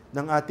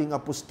ng ating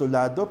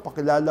apostolado.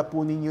 Pakilala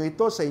po ninyo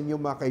ito sa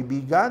inyong mga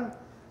kaibigan.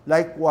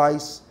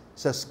 Likewise,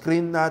 sa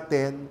screen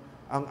natin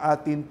ang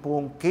atin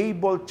pong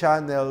cable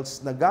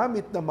channels na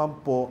gamit naman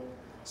po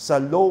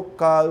sa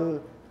local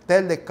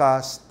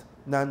telecast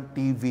ng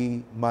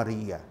TV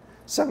Maria.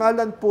 Sa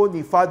ngalan po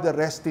ni Father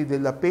Resty de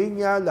la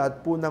Peña,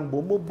 lahat po ng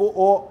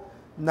bumubuo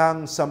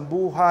ng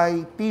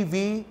Sambuhay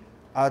TV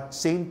at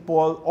St.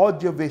 Paul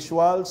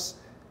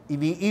Audiovisuals,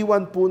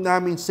 iniiwan po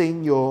namin sa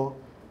inyo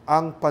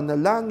ang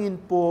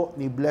panalangin po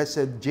ni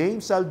Blessed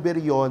James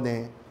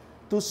Alberione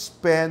to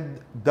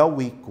spend the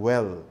week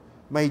well.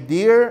 My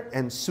dear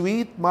and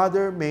sweet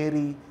Mother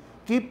Mary,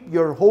 keep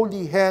your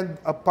holy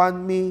hand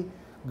upon me,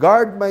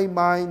 guard my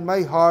mind,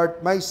 my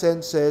heart, my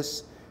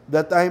senses,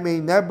 that I may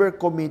never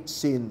commit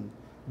sin.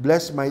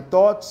 Bless my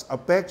thoughts,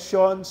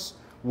 affections,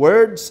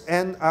 words,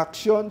 and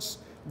actions,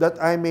 that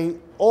I may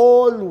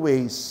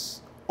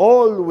always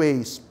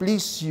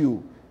please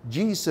you,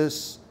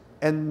 Jesus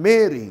and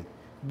Mary.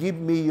 Give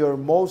me your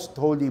most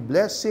holy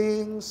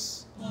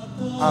blessings.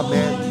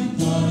 Amen.